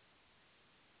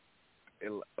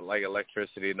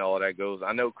electricity and all that goes,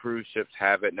 I know cruise ships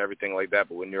have it and everything like that,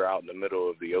 but when you're out in the middle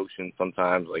of the ocean,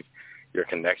 sometimes like your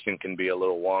connection can be a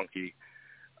little wonky.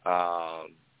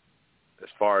 As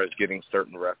far as getting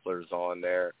certain wrestlers on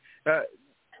there.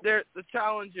 The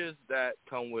challenges that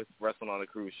come with wrestling on a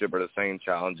cruise ship are the same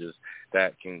challenges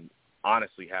that can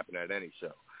honestly happen at any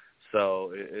show.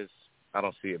 So I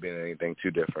don't see it being anything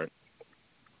too different.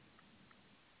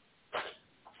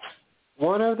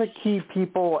 One of the key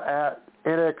people at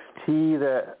NXT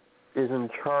that is in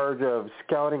charge of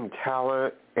scouting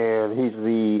talent, and he's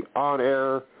the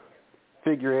on-air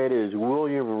figurehead, is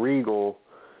William Regal.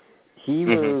 He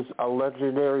was a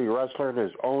legendary wrestler in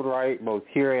his own right, both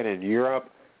here and in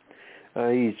Europe.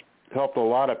 He's helped a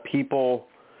lot of people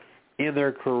in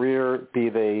their career, be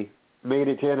they made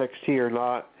it to NXT or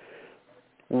not.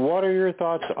 What are your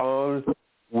thoughts on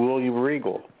William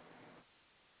Regal?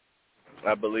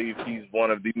 I believe he's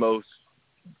one of the most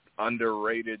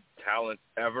underrated talents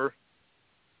ever.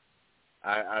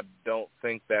 I don't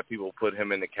think that people put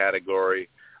him in the category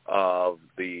of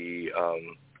the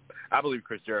I believe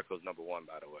Chris Jericho's number one,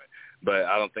 by the way. But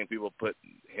I don't think people put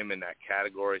him in that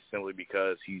category simply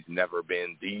because he's never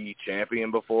been the champion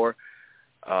before.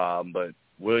 But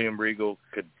William Regal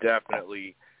could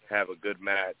definitely have a good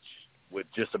match with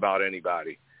just about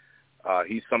anybody.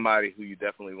 He's somebody who you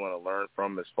definitely want to learn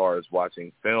from as far as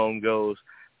watching film goes,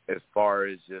 as far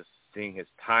as just seeing his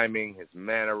timing, his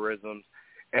mannerisms.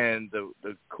 And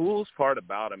the coolest part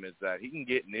about him is that he can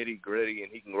get nitty-gritty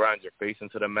and he can grind your face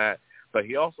into the mat, but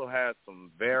he also has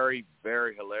some very,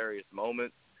 very hilarious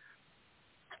moments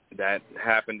that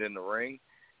happened in the ring.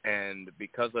 And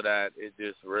because of that, it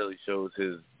just really shows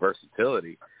his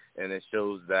versatility. And it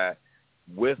shows that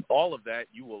with all of that,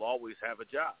 you will always have a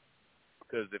job.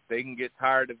 Because if they can get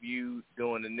tired of you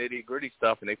doing the nitty-gritty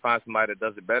stuff and they find somebody that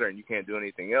does it better and you can't do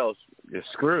anything else, you're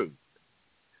screwed.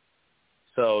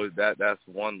 So that's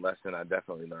one lesson I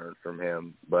definitely learned from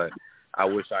him. But I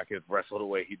wish I could wrestle the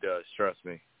way he does, trust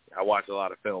me. I watch a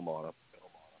lot of film on him.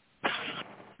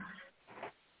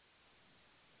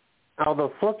 Now,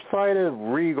 the flip side of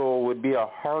Regal would be a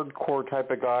hardcore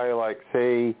type of guy like,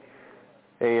 say,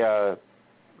 a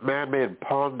Madman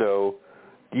Pondo.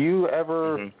 Do you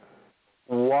ever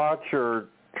watch or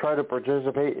try to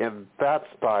participate in that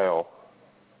style?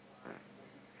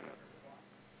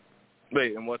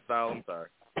 Wait, in what style? I'm sorry.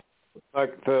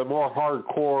 Like the more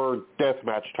hardcore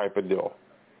deathmatch type of deal.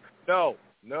 No.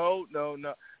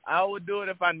 I would do it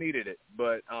if I needed it,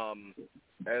 but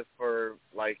as for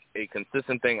like a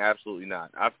consistent thing, absolutely not.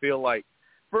 I feel like,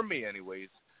 for me anyways,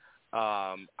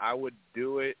 I would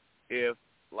do it if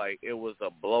like it was a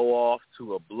blow-off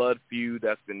to a blood feud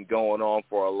that's been going on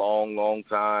for a long, long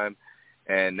time,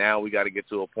 and now we got to get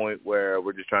to a point where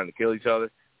we're just trying to kill each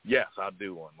other. Yes, I'll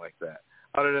do one like that.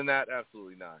 Other than that,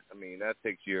 absolutely not. I mean, that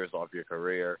takes years off your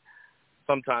career.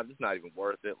 Sometimes it's not even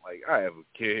worth it. Like, I have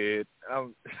a kid.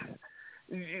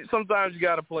 Sometimes you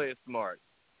got to play it smart.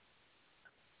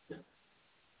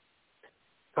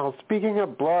 Now, speaking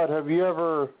of blood, have you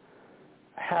ever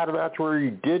had a match where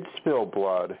you did spill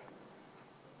blood?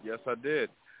 Yes, I did.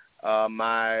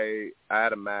 I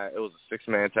had a match. It was a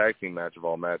 6-man tag team match of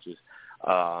all matches.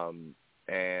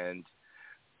 And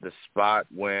the spot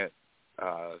went,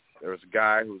 there was a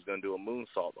guy who was going to do a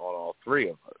moonsault on all three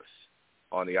of us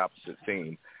on the opposite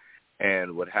team.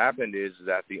 And what happened is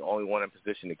that the only one in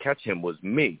position to catch him was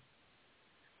me.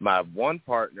 My one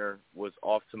partner was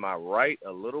off to my right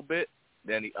a little bit.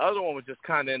 Then the other one was just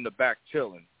kind of in the back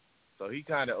chilling. So he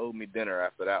kind of owed me dinner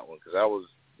after that one because I was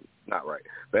not right.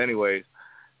 But anyways,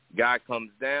 guy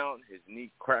comes down. His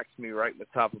knee cracks me right in the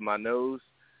top of my nose.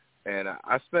 And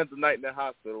I spent the night in the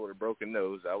hospital with a broken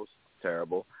nose. That was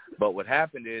terrible. But what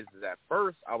happened is at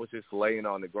first I was just laying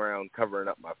on the ground covering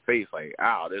up my face like,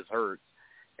 ow, this hurts.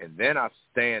 And then I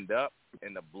stand up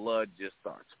and the blood just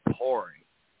starts pouring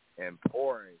and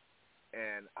pouring.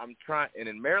 And I'm trying, and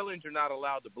in Maryland you're not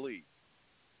allowed to bleed.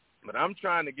 But I'm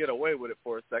trying to get away with it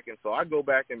for a second. So I go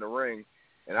back in the ring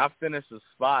and I finish a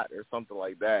spot or something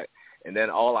like that. And then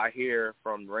all I hear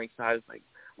from ringside is like,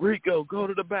 Rico, go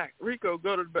to the back. Rico,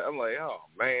 go to the back. I'm like, oh,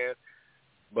 man.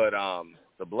 But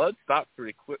the blood stopped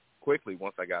pretty quickly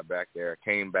once I got back there. I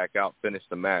came back out, finished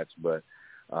the match. But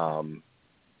I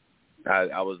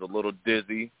was a little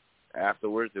dizzy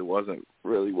afterwards. It wasn't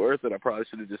really worth it. I probably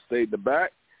should have just stayed in the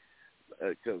back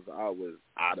because I was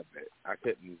out of it. I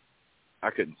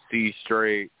couldn't see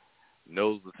straight.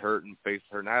 Nose was hurting, face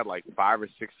hurting. I had like 5 or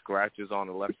 6 scratches on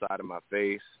the left side of my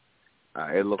face.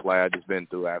 It looked like I'd just been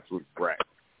through absolute crap.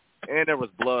 And there was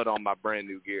blood on my brand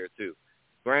new gear too.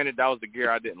 Granted, that was the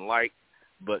gear I didn't like,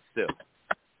 but still.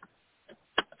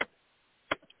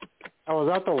 Was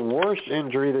that the worst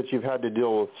injury that you've had to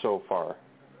deal with so far?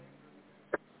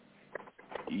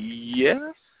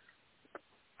 Yes.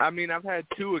 I mean, I've had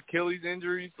 2 Achilles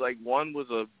injuries. Like, one was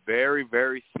a very,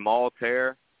 very small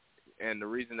tear, and the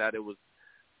reason that it was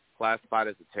classified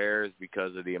as a tear is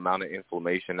because of the amount of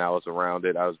inflammation that was around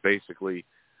it. I was basically,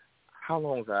 how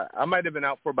long was that? I might have been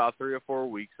out for about 3 or 4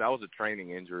 weeks. That was a training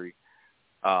injury.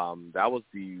 That was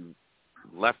the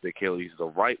left Achilles. The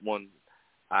right one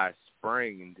I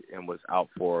sprained and was out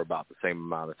for about the same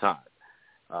amount of time.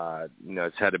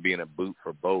 It's had to be in a boot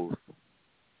for both.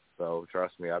 So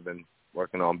trust me, I've been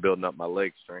working on building up my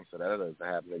leg strength so that doesn't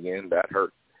happen again. That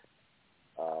hurt.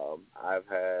 I've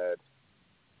had,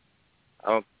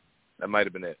 that might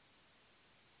have been it.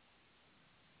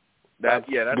 That's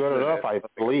good enough, I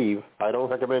believe. I don't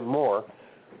recommend more.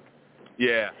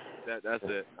 Yeah, that's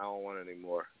it. I don't want any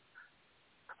more.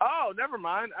 Oh, never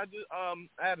mind. I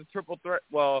had a triple threat.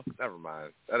 Well, never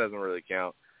mind. That doesn't really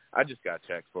count. I just got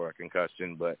checked for a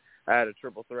concussion, but I had a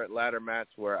triple threat ladder match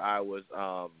where I was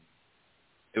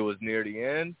it was near the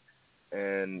end,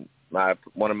 and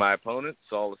one of my opponents,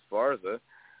 Saul Esparza,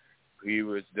 he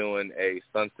was doing a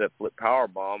sunset flip power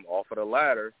bomb off of the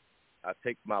ladder. I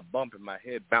take my bump and my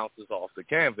head bounces off the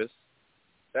canvas.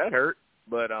 That hurt,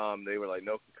 but they were like,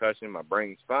 no concussion, my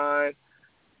brain's fine.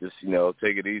 Just,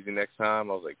 take it easy next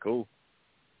time. I was like, cool.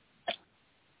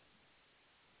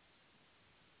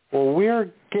 Well,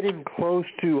 we're getting close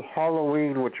to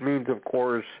Halloween, which means, of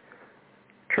course,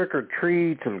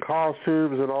 trick-or-treats and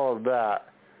costumes and all of that.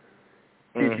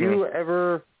 Did you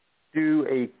ever do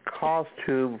a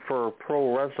costume for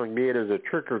pro wrestling, be it as a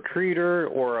trick-or-treater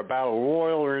or a battle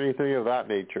royal or anything of that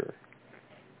nature?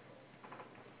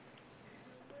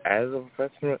 As a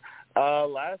professional?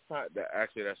 Last time,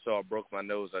 that show I broke my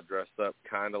nose, I dressed up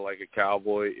kind of like a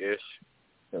cowboy-ish.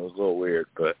 It was a little weird,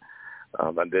 but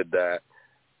I did that.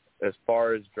 As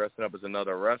far as dressing up as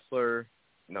another wrestler,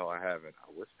 no, I haven't.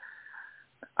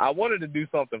 I wanted to do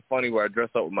something funny where I dress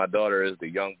up with my daughter as the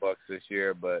Young Bucks this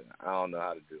year, but I don't know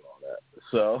how to do all that.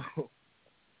 So,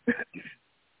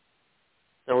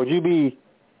 now, would you be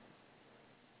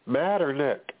Matt or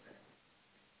Nick?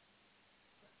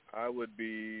 I would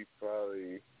be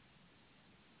probably.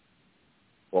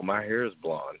 Well, my hair is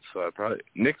blonde, so I'd probably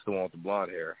Nick's the one with the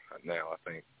blonde hair now, I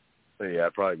think. So yeah,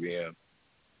 I'd probably be him.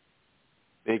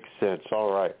 Makes sense.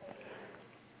 All right.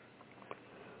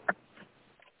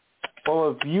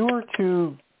 Well, if you were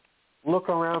to look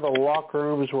around the locker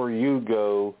rooms where you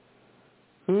go,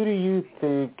 who do you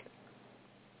think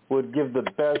would give the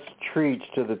best treats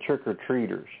to the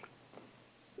trick-or-treaters?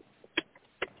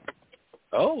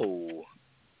 Oh.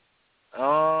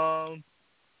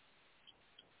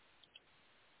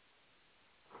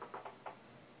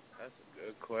 That's a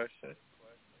good question.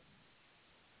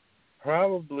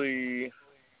 Probably.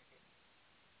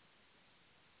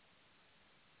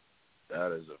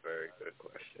 That is a very good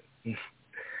question.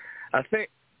 I think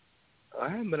I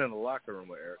haven't been in the locker room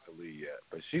with Erica Lee yet,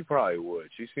 but she probably would.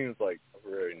 She seems like a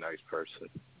very nice person.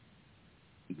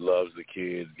 Loves the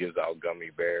kids, gives out gummy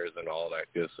bears and all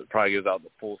that good stuff. Probably gives out the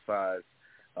full-size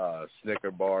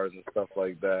Snicker bars and stuff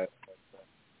like that.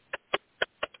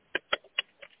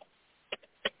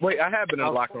 Wait, I have been in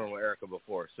the locker room with Erica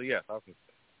before, so yes, I can.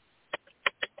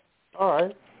 All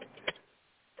right.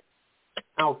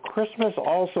 Now, Christmas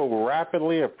also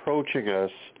rapidly approaching us.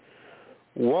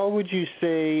 What would you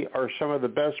say are some of the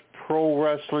best pro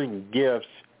wrestling gifts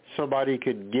somebody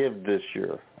could give this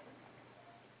year?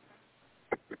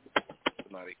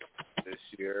 Somebody this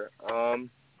year. Oh,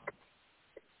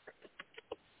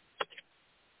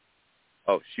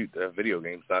 shoot, the video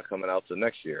game's not coming out till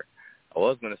next year. I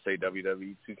was going to say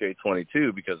WWE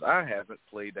 2K22 because I haven't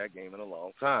played that game in a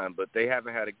long time, but they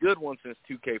haven't had a good one since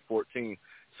 2K14,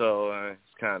 so it's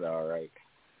kind of all right.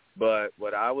 But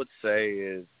what I would say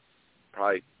is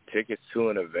probably tickets to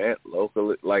an event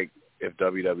locally, like if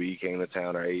WWE came to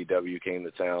town or AEW came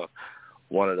to town,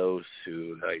 one of those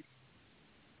two. Like,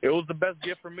 it was the best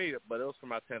gift for me, but it was for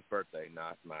my 10th birthday,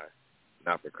 not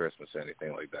for Christmas or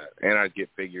anything like that. And I get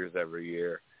figures every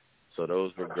year, so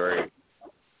those were great.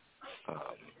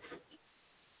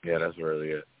 Yeah, that's really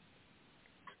it.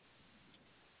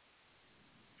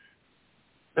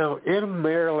 Now, in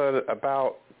Maryland,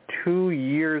 about 2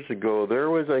 years ago, there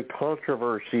was a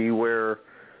controversy where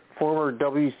former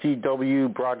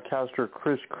WCW broadcaster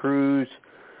Chris Cruz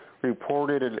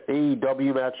reported an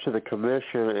AEW match to the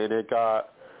commission, and it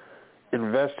got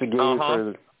investigated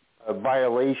for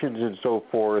violations and so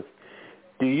forth.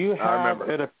 Do you have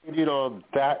an opinion on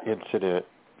that incident?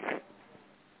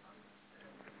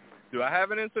 Do I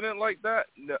have an incident like that?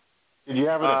 No. Did you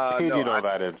have an opinion on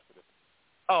that incident?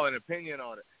 Oh, an opinion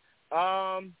on it.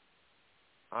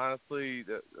 Honestly,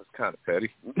 that's kind of petty.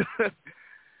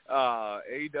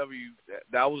 AEW,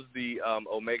 that was the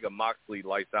Omega Moxley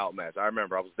Lights Out match. I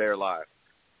remember I was there live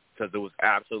because it was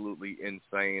absolutely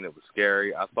insane. It was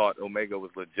scary. I thought Omega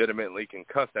was legitimately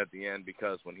concussed at the end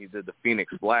because when he did the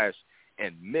Phoenix Splash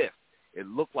and missed, it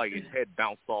looked like his head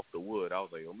bounced off the wood. I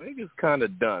was like, Omega's kind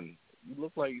of done. You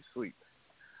look like he's asleep.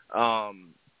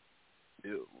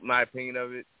 My opinion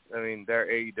of it, I mean, they're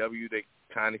AEW. They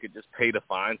kind of could just pay the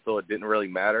fine, so it didn't really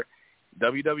matter.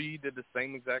 WWE did the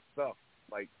same exact stuff.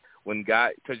 Like, when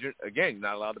guys, because you're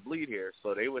not allowed to bleed here,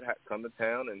 so they would come to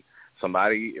town and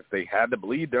somebody, if they had to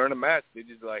bleed during a match, they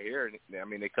just be like, here. I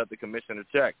mean, they cut the commission a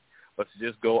check, but to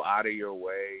just go out of your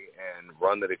way and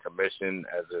run to the commission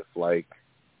as if like,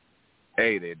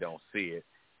 A, they don't see it,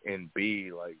 and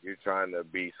B, like you're trying to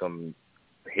be some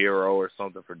hero or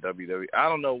something for WWE. I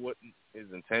don't know what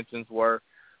his intentions were,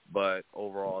 but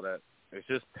overall, that it's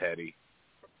just petty.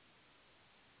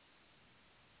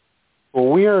 Well,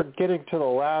 we are getting to the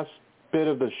last bit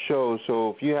of the show, so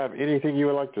if you have anything you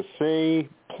would like to say,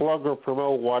 plug or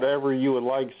promote whatever you would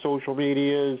like, social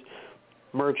medias,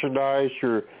 merchandise,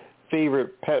 your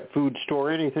favorite pet food store,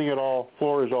 anything at all,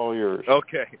 floor is all yours.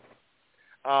 Okay.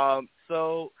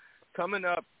 So coming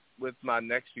up with my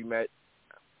next few matches,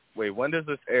 wait, when does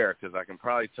this air? Because I can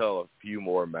probably tell a few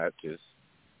more matches.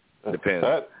 Depends.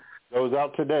 That goes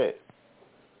out today.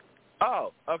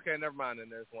 Oh, okay, never mind. And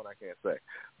there's one I can't say.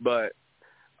 But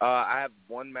I have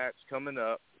one match coming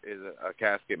up. Is a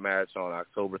casket match on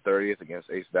October 30th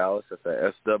against Ace Dallas. It's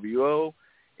at SWO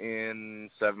in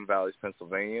Seven Valleys,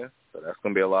 Pennsylvania. So that's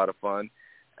going to be a lot of fun.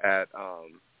 At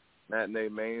Matinee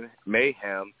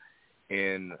Mayhem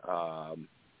in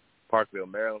Parkville,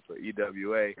 Maryland for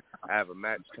EWA, I have a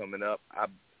match coming up.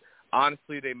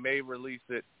 Honestly, they may release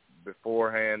it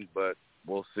beforehand, but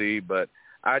we'll see. But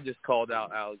I just called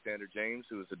out Alexander James,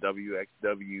 who is a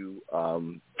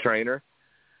WXW trainer.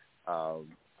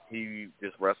 He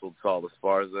just wrestled Saul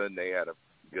Esparza, and they had a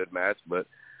good match. But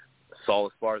Saul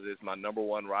Esparza is my number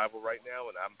one rival right now,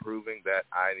 and I'm proving that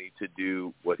I need to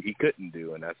do what he couldn't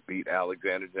do, and that's beat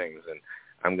Alexander James. And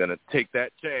I'm going to take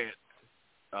that chance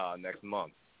next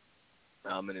month.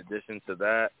 In addition to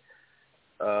that,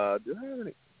 do I have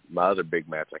any? My other big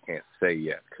match I can't say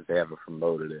yet because they haven't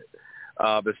promoted it.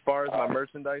 But as far as my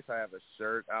merchandise, I have a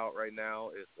shirt out right now.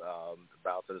 It's the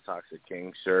Bow to the Toxic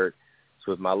King shirt. It's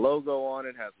with my logo on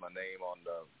it. Has my name on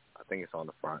I think it's on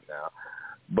the front now.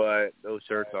 But those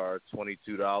shirts are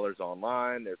 $22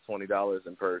 online. They're $20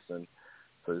 in person.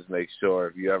 So just make sure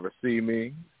if you ever see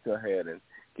me, go ahead and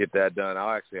get that done.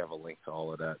 I'll actually have a link to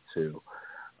all of that too.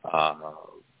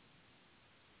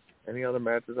 Any other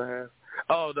matches I have?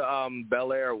 Oh, the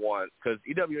Bel Air one, because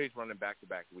EWA is running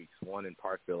back-to-back weeks, one in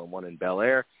Parkville and one in Bel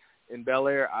Air. In Bel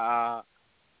Air, I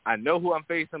know who I'm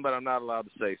facing, but I'm not allowed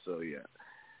to say so yet.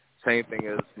 Same thing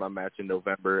as my match in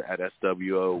November at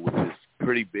SWO, which is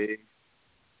pretty big.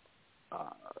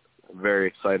 Very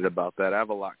excited about that. I have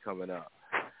a lot coming up.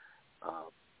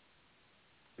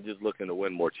 Just looking to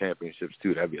win more championships,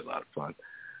 too. That'd be a lot of fun.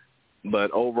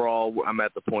 But overall, I'm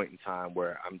at the point in time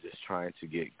where I'm just trying to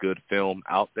get good film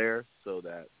out there so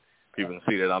that people can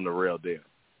see that I'm the real deal.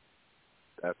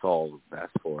 That's all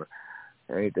that's for.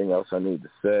 Anything else I need to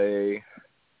say?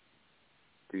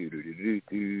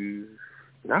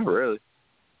 Not really.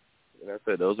 Like I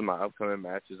said, those are my upcoming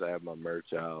matches. I have my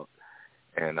merch out.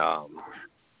 And that's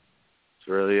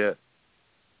really it.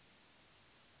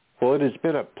 Well, it has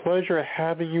been a pleasure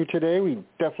having you today. We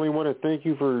definitely want to thank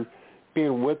you for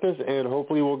being with us, and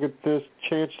hopefully we'll get this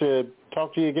chance to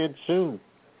talk to you again soon.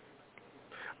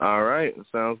 All right.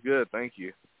 Sounds good. Thank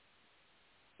you.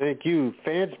 Thank you.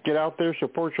 Fans, get out there,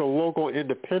 support your local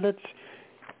independents.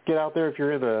 Get out there if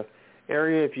you're in the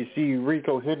area. If you see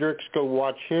Rico Hendrix, go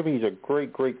watch him. He's a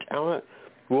great, great talent.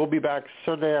 We'll be back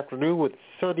Sunday afternoon with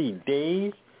Sunny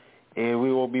Days, and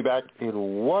we will be back in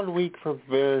 1 week from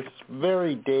this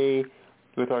very day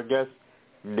with our guest,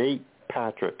 Nate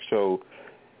Patrick. So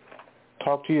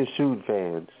talk to you soon,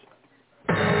 fans.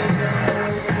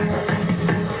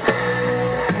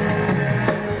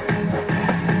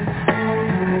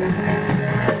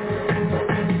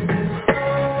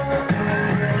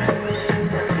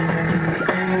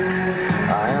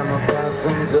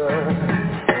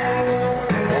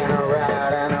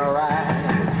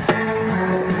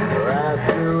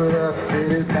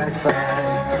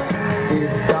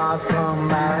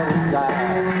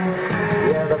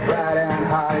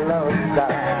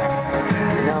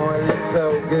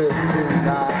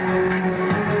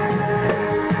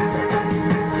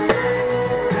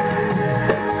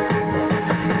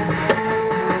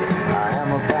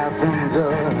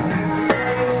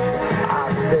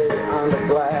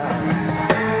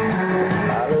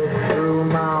 I look through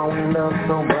my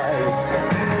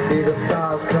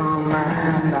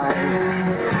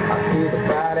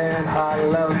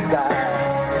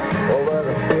sky, over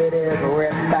the city's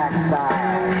red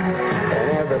backside, and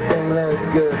everything looks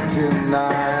good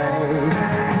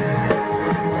tonight.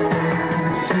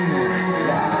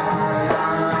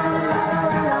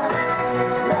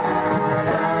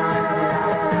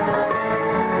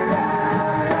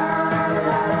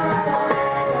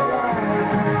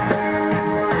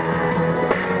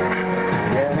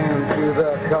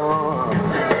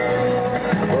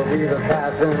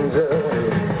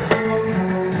 Passengers,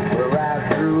 we'll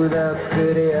ride through the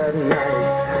city at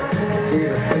night, see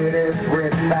the city's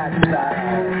red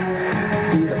backside,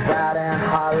 see the bright and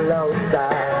hollow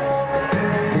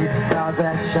side, see the stars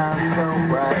that shine so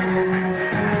bright,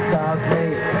 stars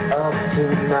made up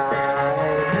tonight.